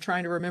bottles and you're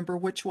trying to remember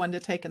which one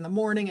to take in the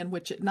morning and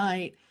which at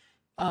night.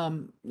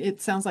 It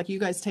sounds like you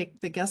guys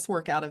take the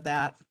guesswork out of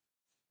that.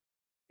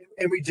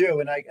 And we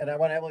do, and I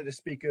want Emily to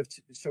speak of.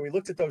 So we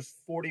looked at those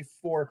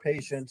 44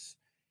 patients,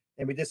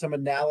 and we did some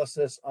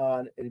analysis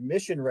on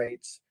admission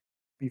rates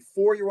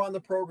before you were on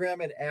the program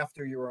and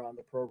after you were on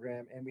the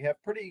program, and we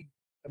have pretty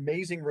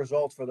amazing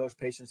results for those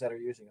patients that are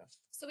using us.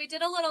 So we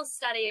did a little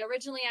study.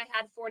 Originally, I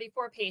had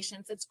 44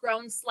 patients. It's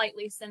grown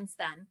slightly since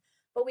then,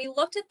 but we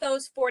looked at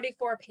those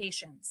 44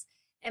 patients,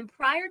 and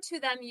prior to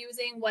them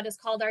using what is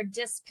called our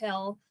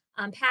DISPIL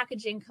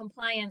packaging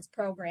compliance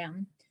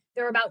program,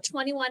 there were about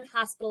 21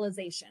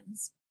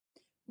 hospitalizations.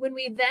 When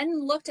we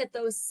then looked at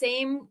those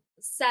same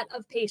set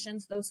of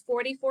patients, those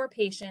 44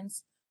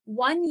 patients,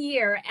 1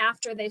 year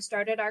after they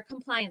started our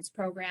compliance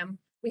program,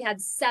 we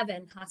had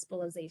 7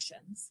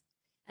 hospitalizations.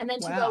 And then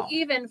to go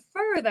even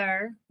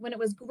further, when it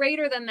was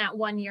greater than that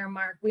 1 year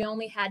mark, we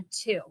only had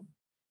 2.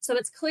 So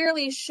it's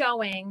clearly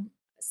showing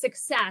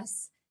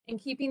success in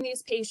keeping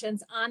these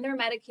patients on their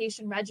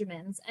medication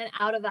regimens and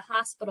out of the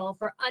hospital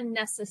for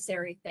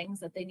unnecessary things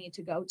that they need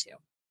to go to.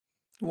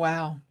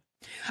 Wow.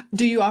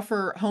 Do you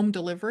offer home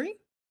delivery?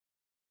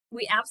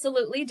 We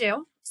absolutely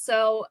do.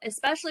 So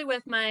especially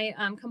with my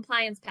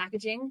compliance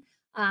packaging,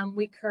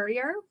 we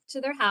courier to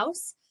their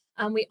house.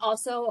 We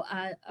also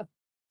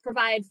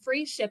provide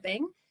free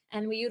shipping,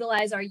 and we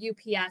utilize our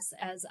UPS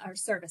as our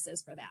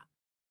services for that.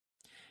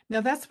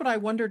 Now, that's what I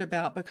wondered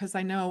about because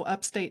I know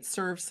Upstate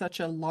serves such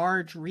a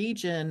large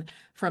region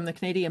from the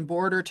Canadian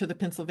border to the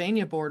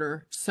Pennsylvania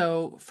border.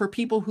 So for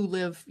people who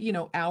live,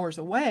 hours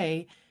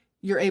away,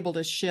 you're able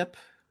to ship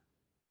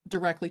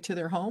directly to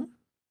their home?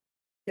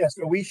 Yeah,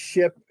 so we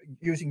ship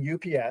using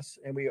UPS,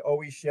 and we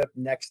always ship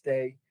next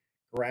day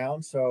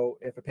ground. So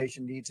if a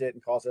patient needs it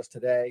and calls us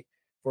today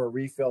for a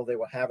refill, they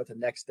will have it the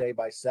next day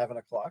by 7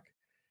 o'clock.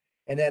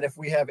 And then if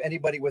we have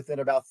anybody within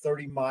about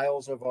 30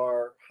 miles of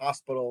our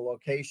hospital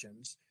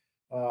locations,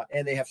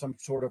 and they have some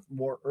sort of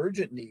more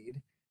urgent need,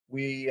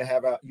 we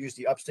have used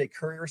the Upstate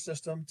courier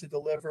system to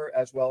deliver,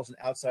 as well as an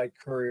outside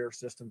courier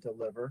system to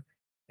deliver.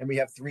 And we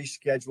have 3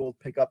 scheduled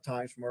pickup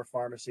times from our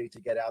pharmacy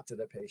to get out to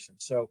the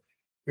patient. So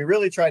we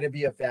really try to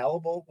be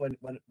available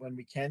when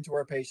we can to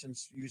our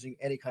patients using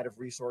any kind of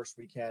resource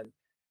we can,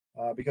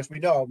 because we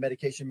know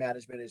medication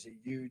management is a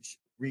huge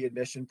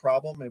readmission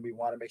problem, and we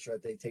want to make sure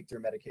that they take their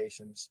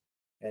medications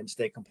and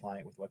stay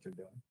compliant with what they're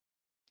doing.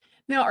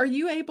 Now, are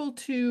you able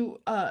to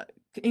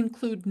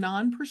include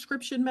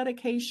non-prescription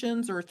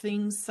medications or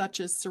things such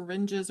as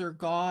syringes or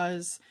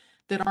gauze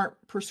that aren't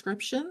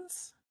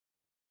prescriptions?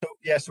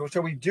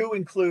 So we do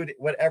include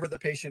whatever the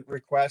patient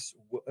requests,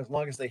 as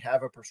long as they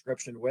have a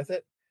prescription with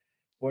it.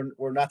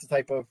 We're not the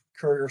type of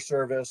courier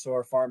service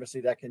or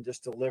pharmacy that can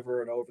just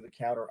deliver an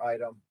over-the-counter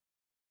item.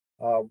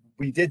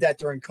 We did that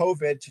during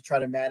COVID to try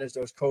to manage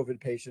those COVID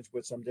patients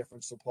with some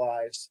different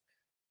supplies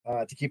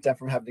to keep them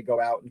from having to go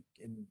out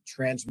and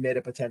transmit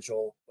a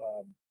potential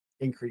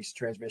increased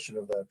transmission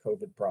of the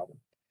COVID problem.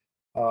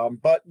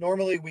 But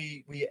normally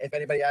we if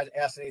anybody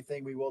asks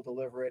anything, we will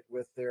deliver it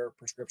with their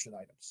prescription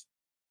items.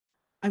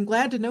 I'm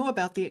glad to know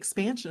about the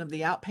expansion of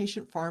the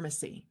outpatient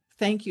pharmacy.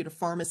 Thank you to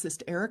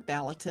pharmacist Eric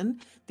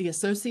Ballatin, the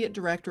Associate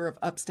Director of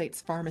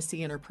Upstate's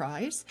Pharmacy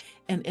Enterprise,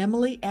 and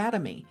Emily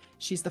Adamy.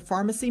 She's the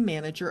pharmacy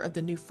manager of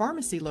the new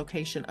pharmacy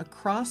location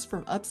across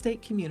from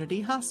Upstate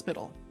Community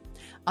Hospital.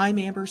 I'm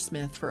Amber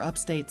Smith for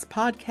Upstate's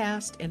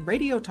podcast and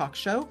radio talk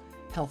show,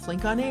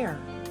 HealthLink on Air.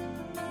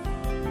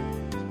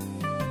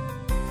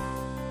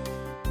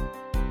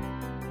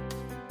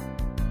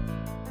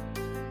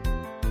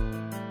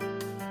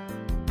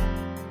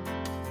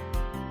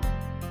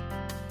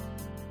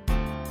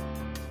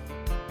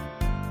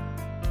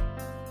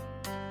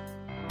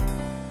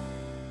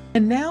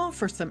 And now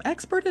for some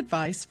expert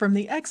advice from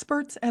the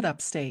experts at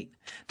Upstate.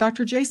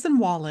 Dr. Jason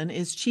Wallen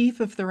is Chief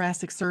of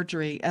Thoracic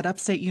Surgery at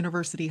Upstate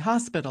University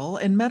Hospital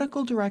and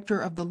Medical Director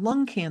of the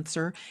Lung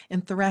Cancer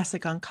and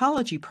Thoracic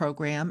Oncology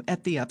Program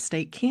at the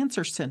Upstate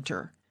Cancer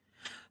Center.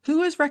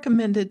 Who is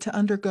recommended to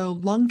undergo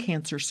lung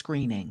cancer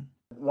screening?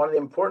 One of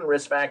the important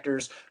risk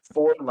factors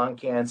for lung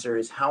cancer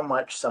is how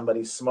much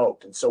somebody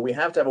smoked. And so we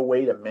have to have a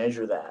way to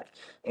measure that.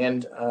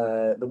 And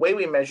the way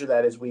we measure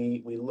that is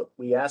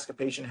we ask a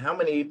patient how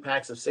many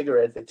packs of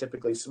cigarettes they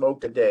typically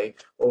smoked a day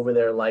over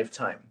their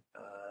lifetime.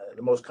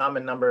 The most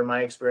common number in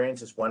my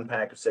experience is 1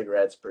 pack of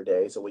cigarettes per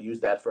day. So we'll use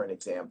that for an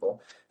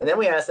example. And then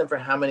we ask them for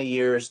how many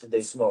years did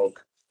they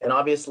smoke. And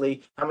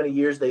obviously, how many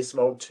years they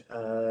smoked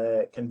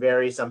can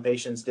vary. Some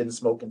patients didn't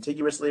smoke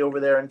contiguously over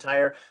their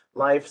entire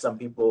life. Some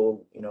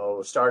people,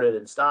 started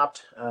and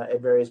stopped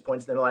at various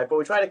points in their life. But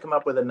we try to come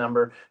up with a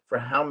number for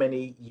how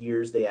many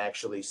years they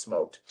actually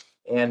smoked.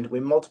 And we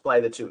multiply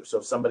the two. So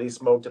if somebody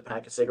smoked a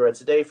pack of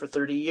cigarettes a day for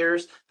 30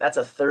 years, that's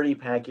a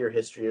 30-pack year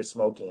history of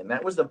smoking. And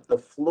that was the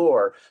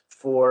floor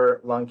for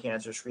lung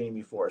cancer screening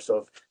before. So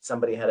if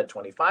somebody had a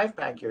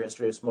 25-pack year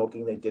history of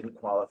smoking, they didn't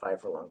qualify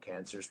for lung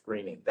cancer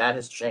screening. That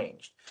has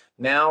changed.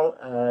 Now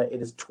it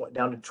is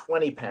down to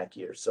 20-pack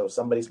years. So if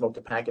somebody smoked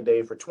a pack a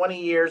day for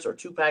 20 years or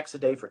 2 packs a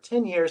day for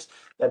 10 years,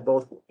 that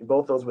both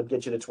those would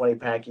get you to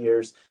 20-pack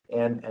years.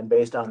 And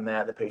based on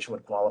that, the patient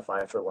would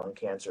qualify for lung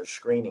cancer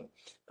screening.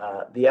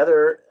 The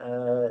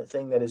other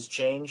thing that has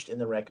changed in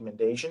the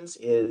recommendations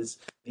is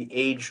the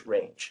age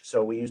range.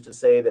 So we used to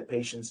say that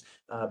patients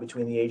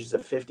between the ages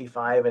of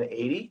 55 and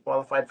 80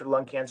 qualified for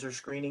lung cancer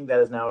screening. That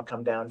has now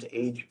come down to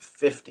age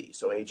 50.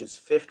 So ages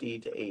 50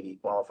 to 80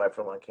 qualify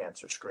for lung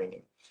cancer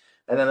screening.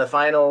 And then the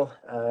final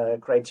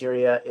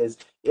criteria is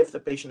if the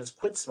patient has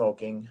quit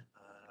smoking,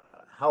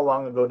 how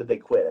long ago did they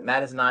quit? And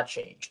that has not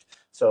changed.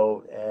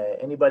 So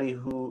anybody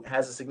who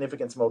has a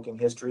significant smoking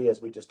history,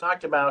 as we just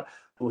talked about,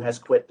 who has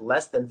quit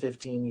less than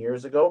 15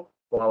 years ago,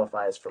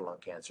 qualifies for lung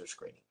cancer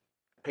screening.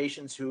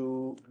 Patients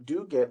who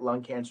do get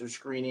lung cancer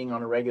screening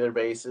on a regular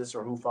basis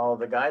or who follow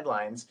the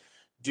guidelines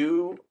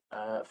do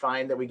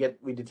find that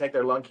we detect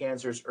their lung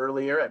cancers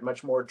earlier at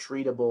much more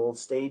treatable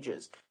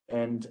stages.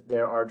 And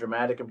there are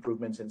dramatic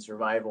improvements in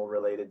survival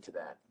related to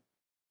that.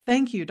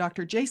 Thank you,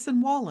 Dr.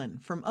 Jason Wallen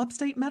from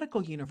Upstate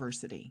Medical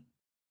University.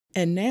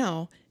 And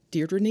now,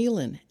 Deirdre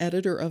Nealon,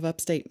 editor of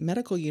Upstate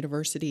Medical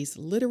University's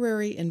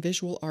Literary and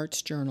Visual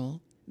Arts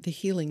Journal, The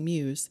Healing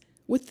Muse,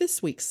 with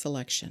this week's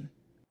selection.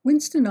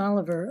 Winston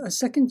Oliver, a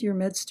second-year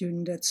med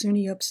student at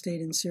SUNY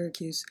Upstate in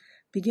Syracuse,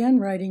 began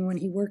writing when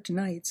he worked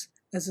nights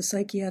as a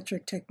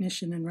psychiatric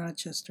technician in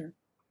Rochester.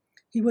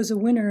 He was a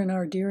winner in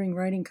our Deering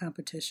writing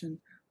competition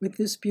with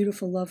this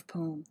beautiful love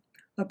poem,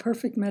 a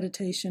perfect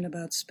meditation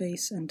about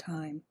space and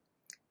time.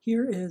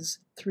 Here is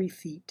 3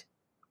 Feet.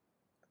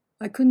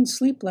 I couldn't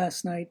sleep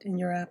last night in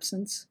your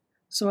absence,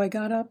 so I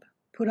got up,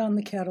 put on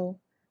the kettle,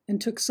 and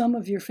took some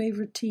of your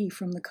favorite tea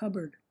from the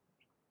cupboard.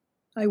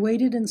 I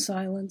waited in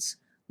silence,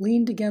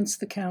 leaned against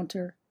the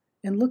counter,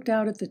 and looked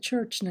out at the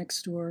church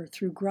next door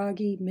through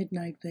groggy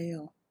midnight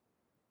veil.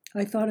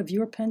 I thought of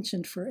your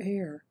penchant for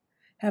air,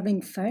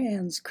 having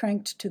fans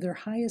cranked to their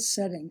highest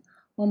setting,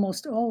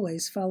 almost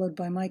always followed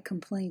by my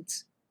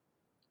complaints.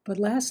 But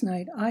last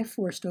night I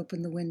forced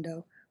open the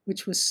window,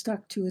 which was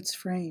stuck to its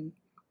frame,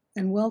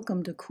 and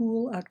welcomed a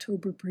cool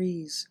October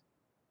breeze.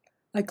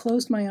 I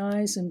closed my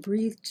eyes and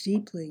breathed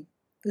deeply,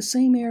 the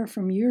same air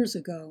from years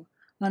ago,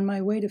 on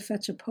my way to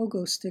fetch a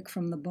pogo stick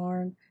from the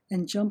barn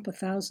and jump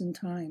 1,000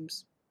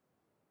 times.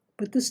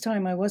 But this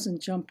time I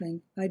wasn't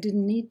jumping. I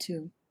didn't need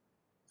to.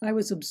 I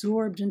was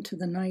absorbed into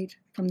the night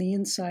from the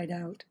inside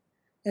out,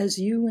 as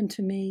you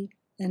into me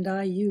and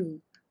I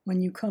you, when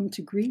you come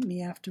to greet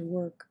me after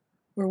work,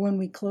 or when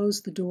we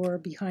close the door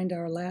behind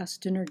our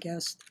last dinner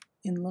guest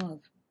in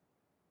love.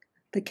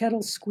 The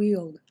kettle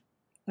squealed.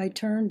 I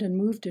turned and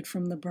moved it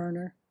from the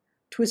burner,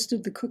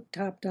 twisted the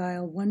cooktop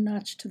dial 1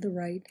 notch to the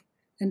right,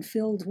 and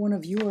filled one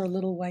of your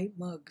little white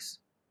mugs.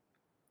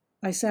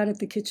 I sat at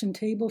the kitchen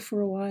table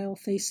for a while,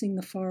 facing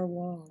the far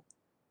wall.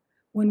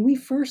 When we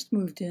first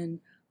moved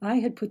in, I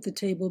had put the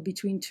table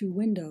between 2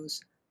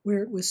 windows,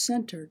 where it was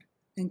centered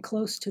and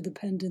close to the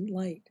pendant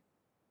light.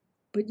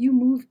 But you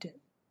moved it.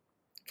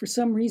 For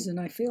some reason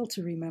I fail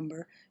to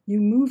remember, you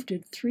moved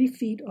it 3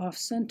 feet off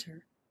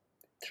center,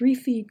 3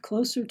 feet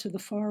closer to the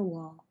far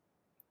wall,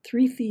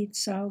 3 feet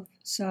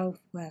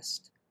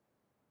south-southwest.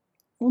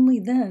 Only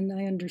then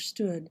I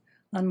understood,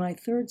 on my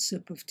third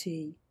sip of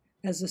tea,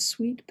 as a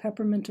sweet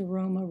peppermint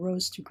aroma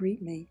rose to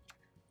greet me,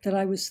 that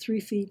I was 3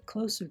 feet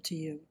closer to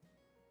you.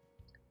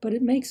 But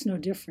it makes no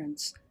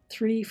difference,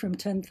 3 from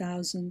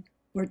 10,000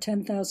 or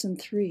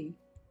 10,003,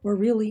 or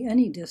really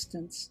any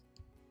distance,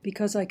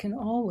 because I can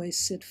always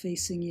sit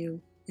facing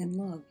you in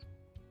love.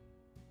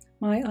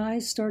 My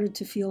eyes started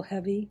to feel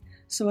heavy,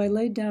 so I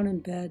laid down in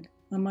bed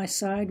on my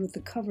side with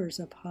the covers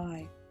up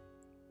high,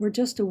 where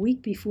just a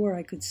week before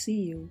I could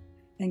see you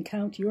and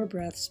count your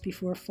breaths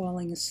before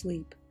falling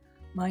asleep,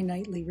 my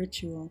nightly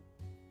ritual.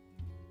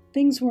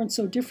 Things weren't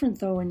so different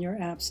though in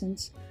your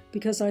absence,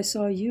 because I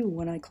saw you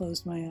when I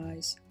closed my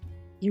eyes.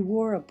 You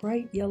wore a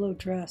bright yellow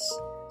dress,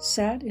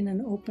 sat in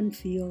an open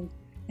field,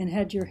 and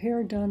had your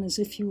hair done as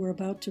if you were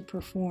about to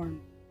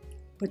perform.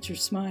 But your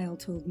smile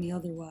told me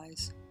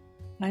otherwise.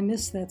 I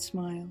miss that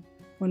smile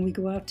when we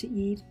go out to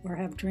eat or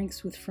have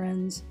drinks with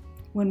friends,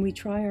 when we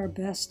try our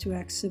best to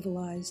act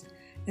civilized,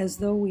 as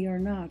though we are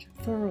not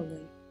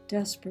thoroughly,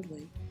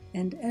 desperately,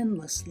 and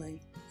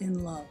endlessly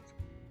in love.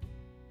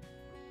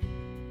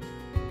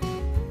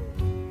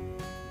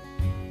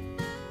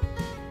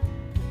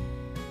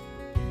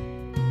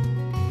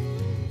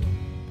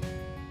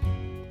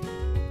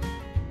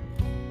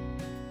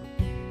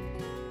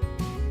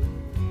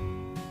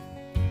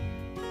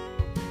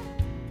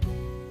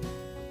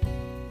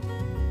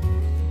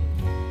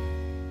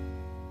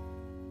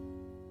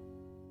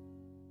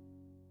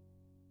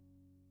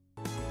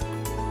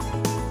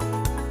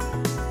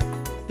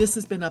 This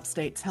has been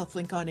Upstate's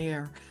HealthLink on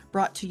Air,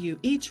 brought to you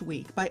each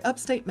week by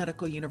Upstate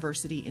Medical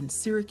University in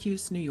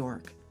Syracuse, New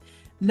York.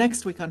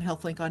 Next week on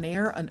HealthLink on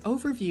Air, an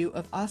overview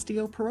of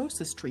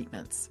osteoporosis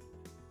treatments.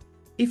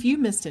 If you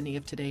missed any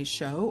of today's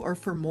show, or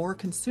for more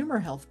consumer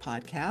health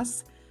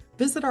podcasts,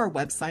 visit our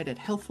website at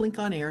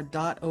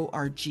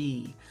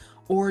healthlinkonair.org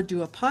or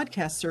do a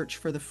podcast search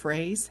for the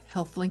phrase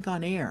HealthLink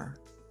on Air.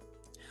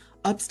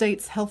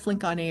 Upstate's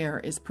HealthLink on Air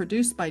is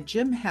produced by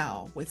Jim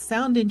Howe with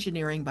sound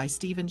engineering by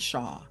Stephen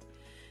Shaw.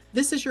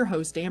 This is your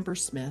host, Amber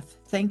Smith,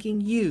 thanking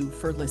you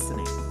for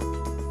listening.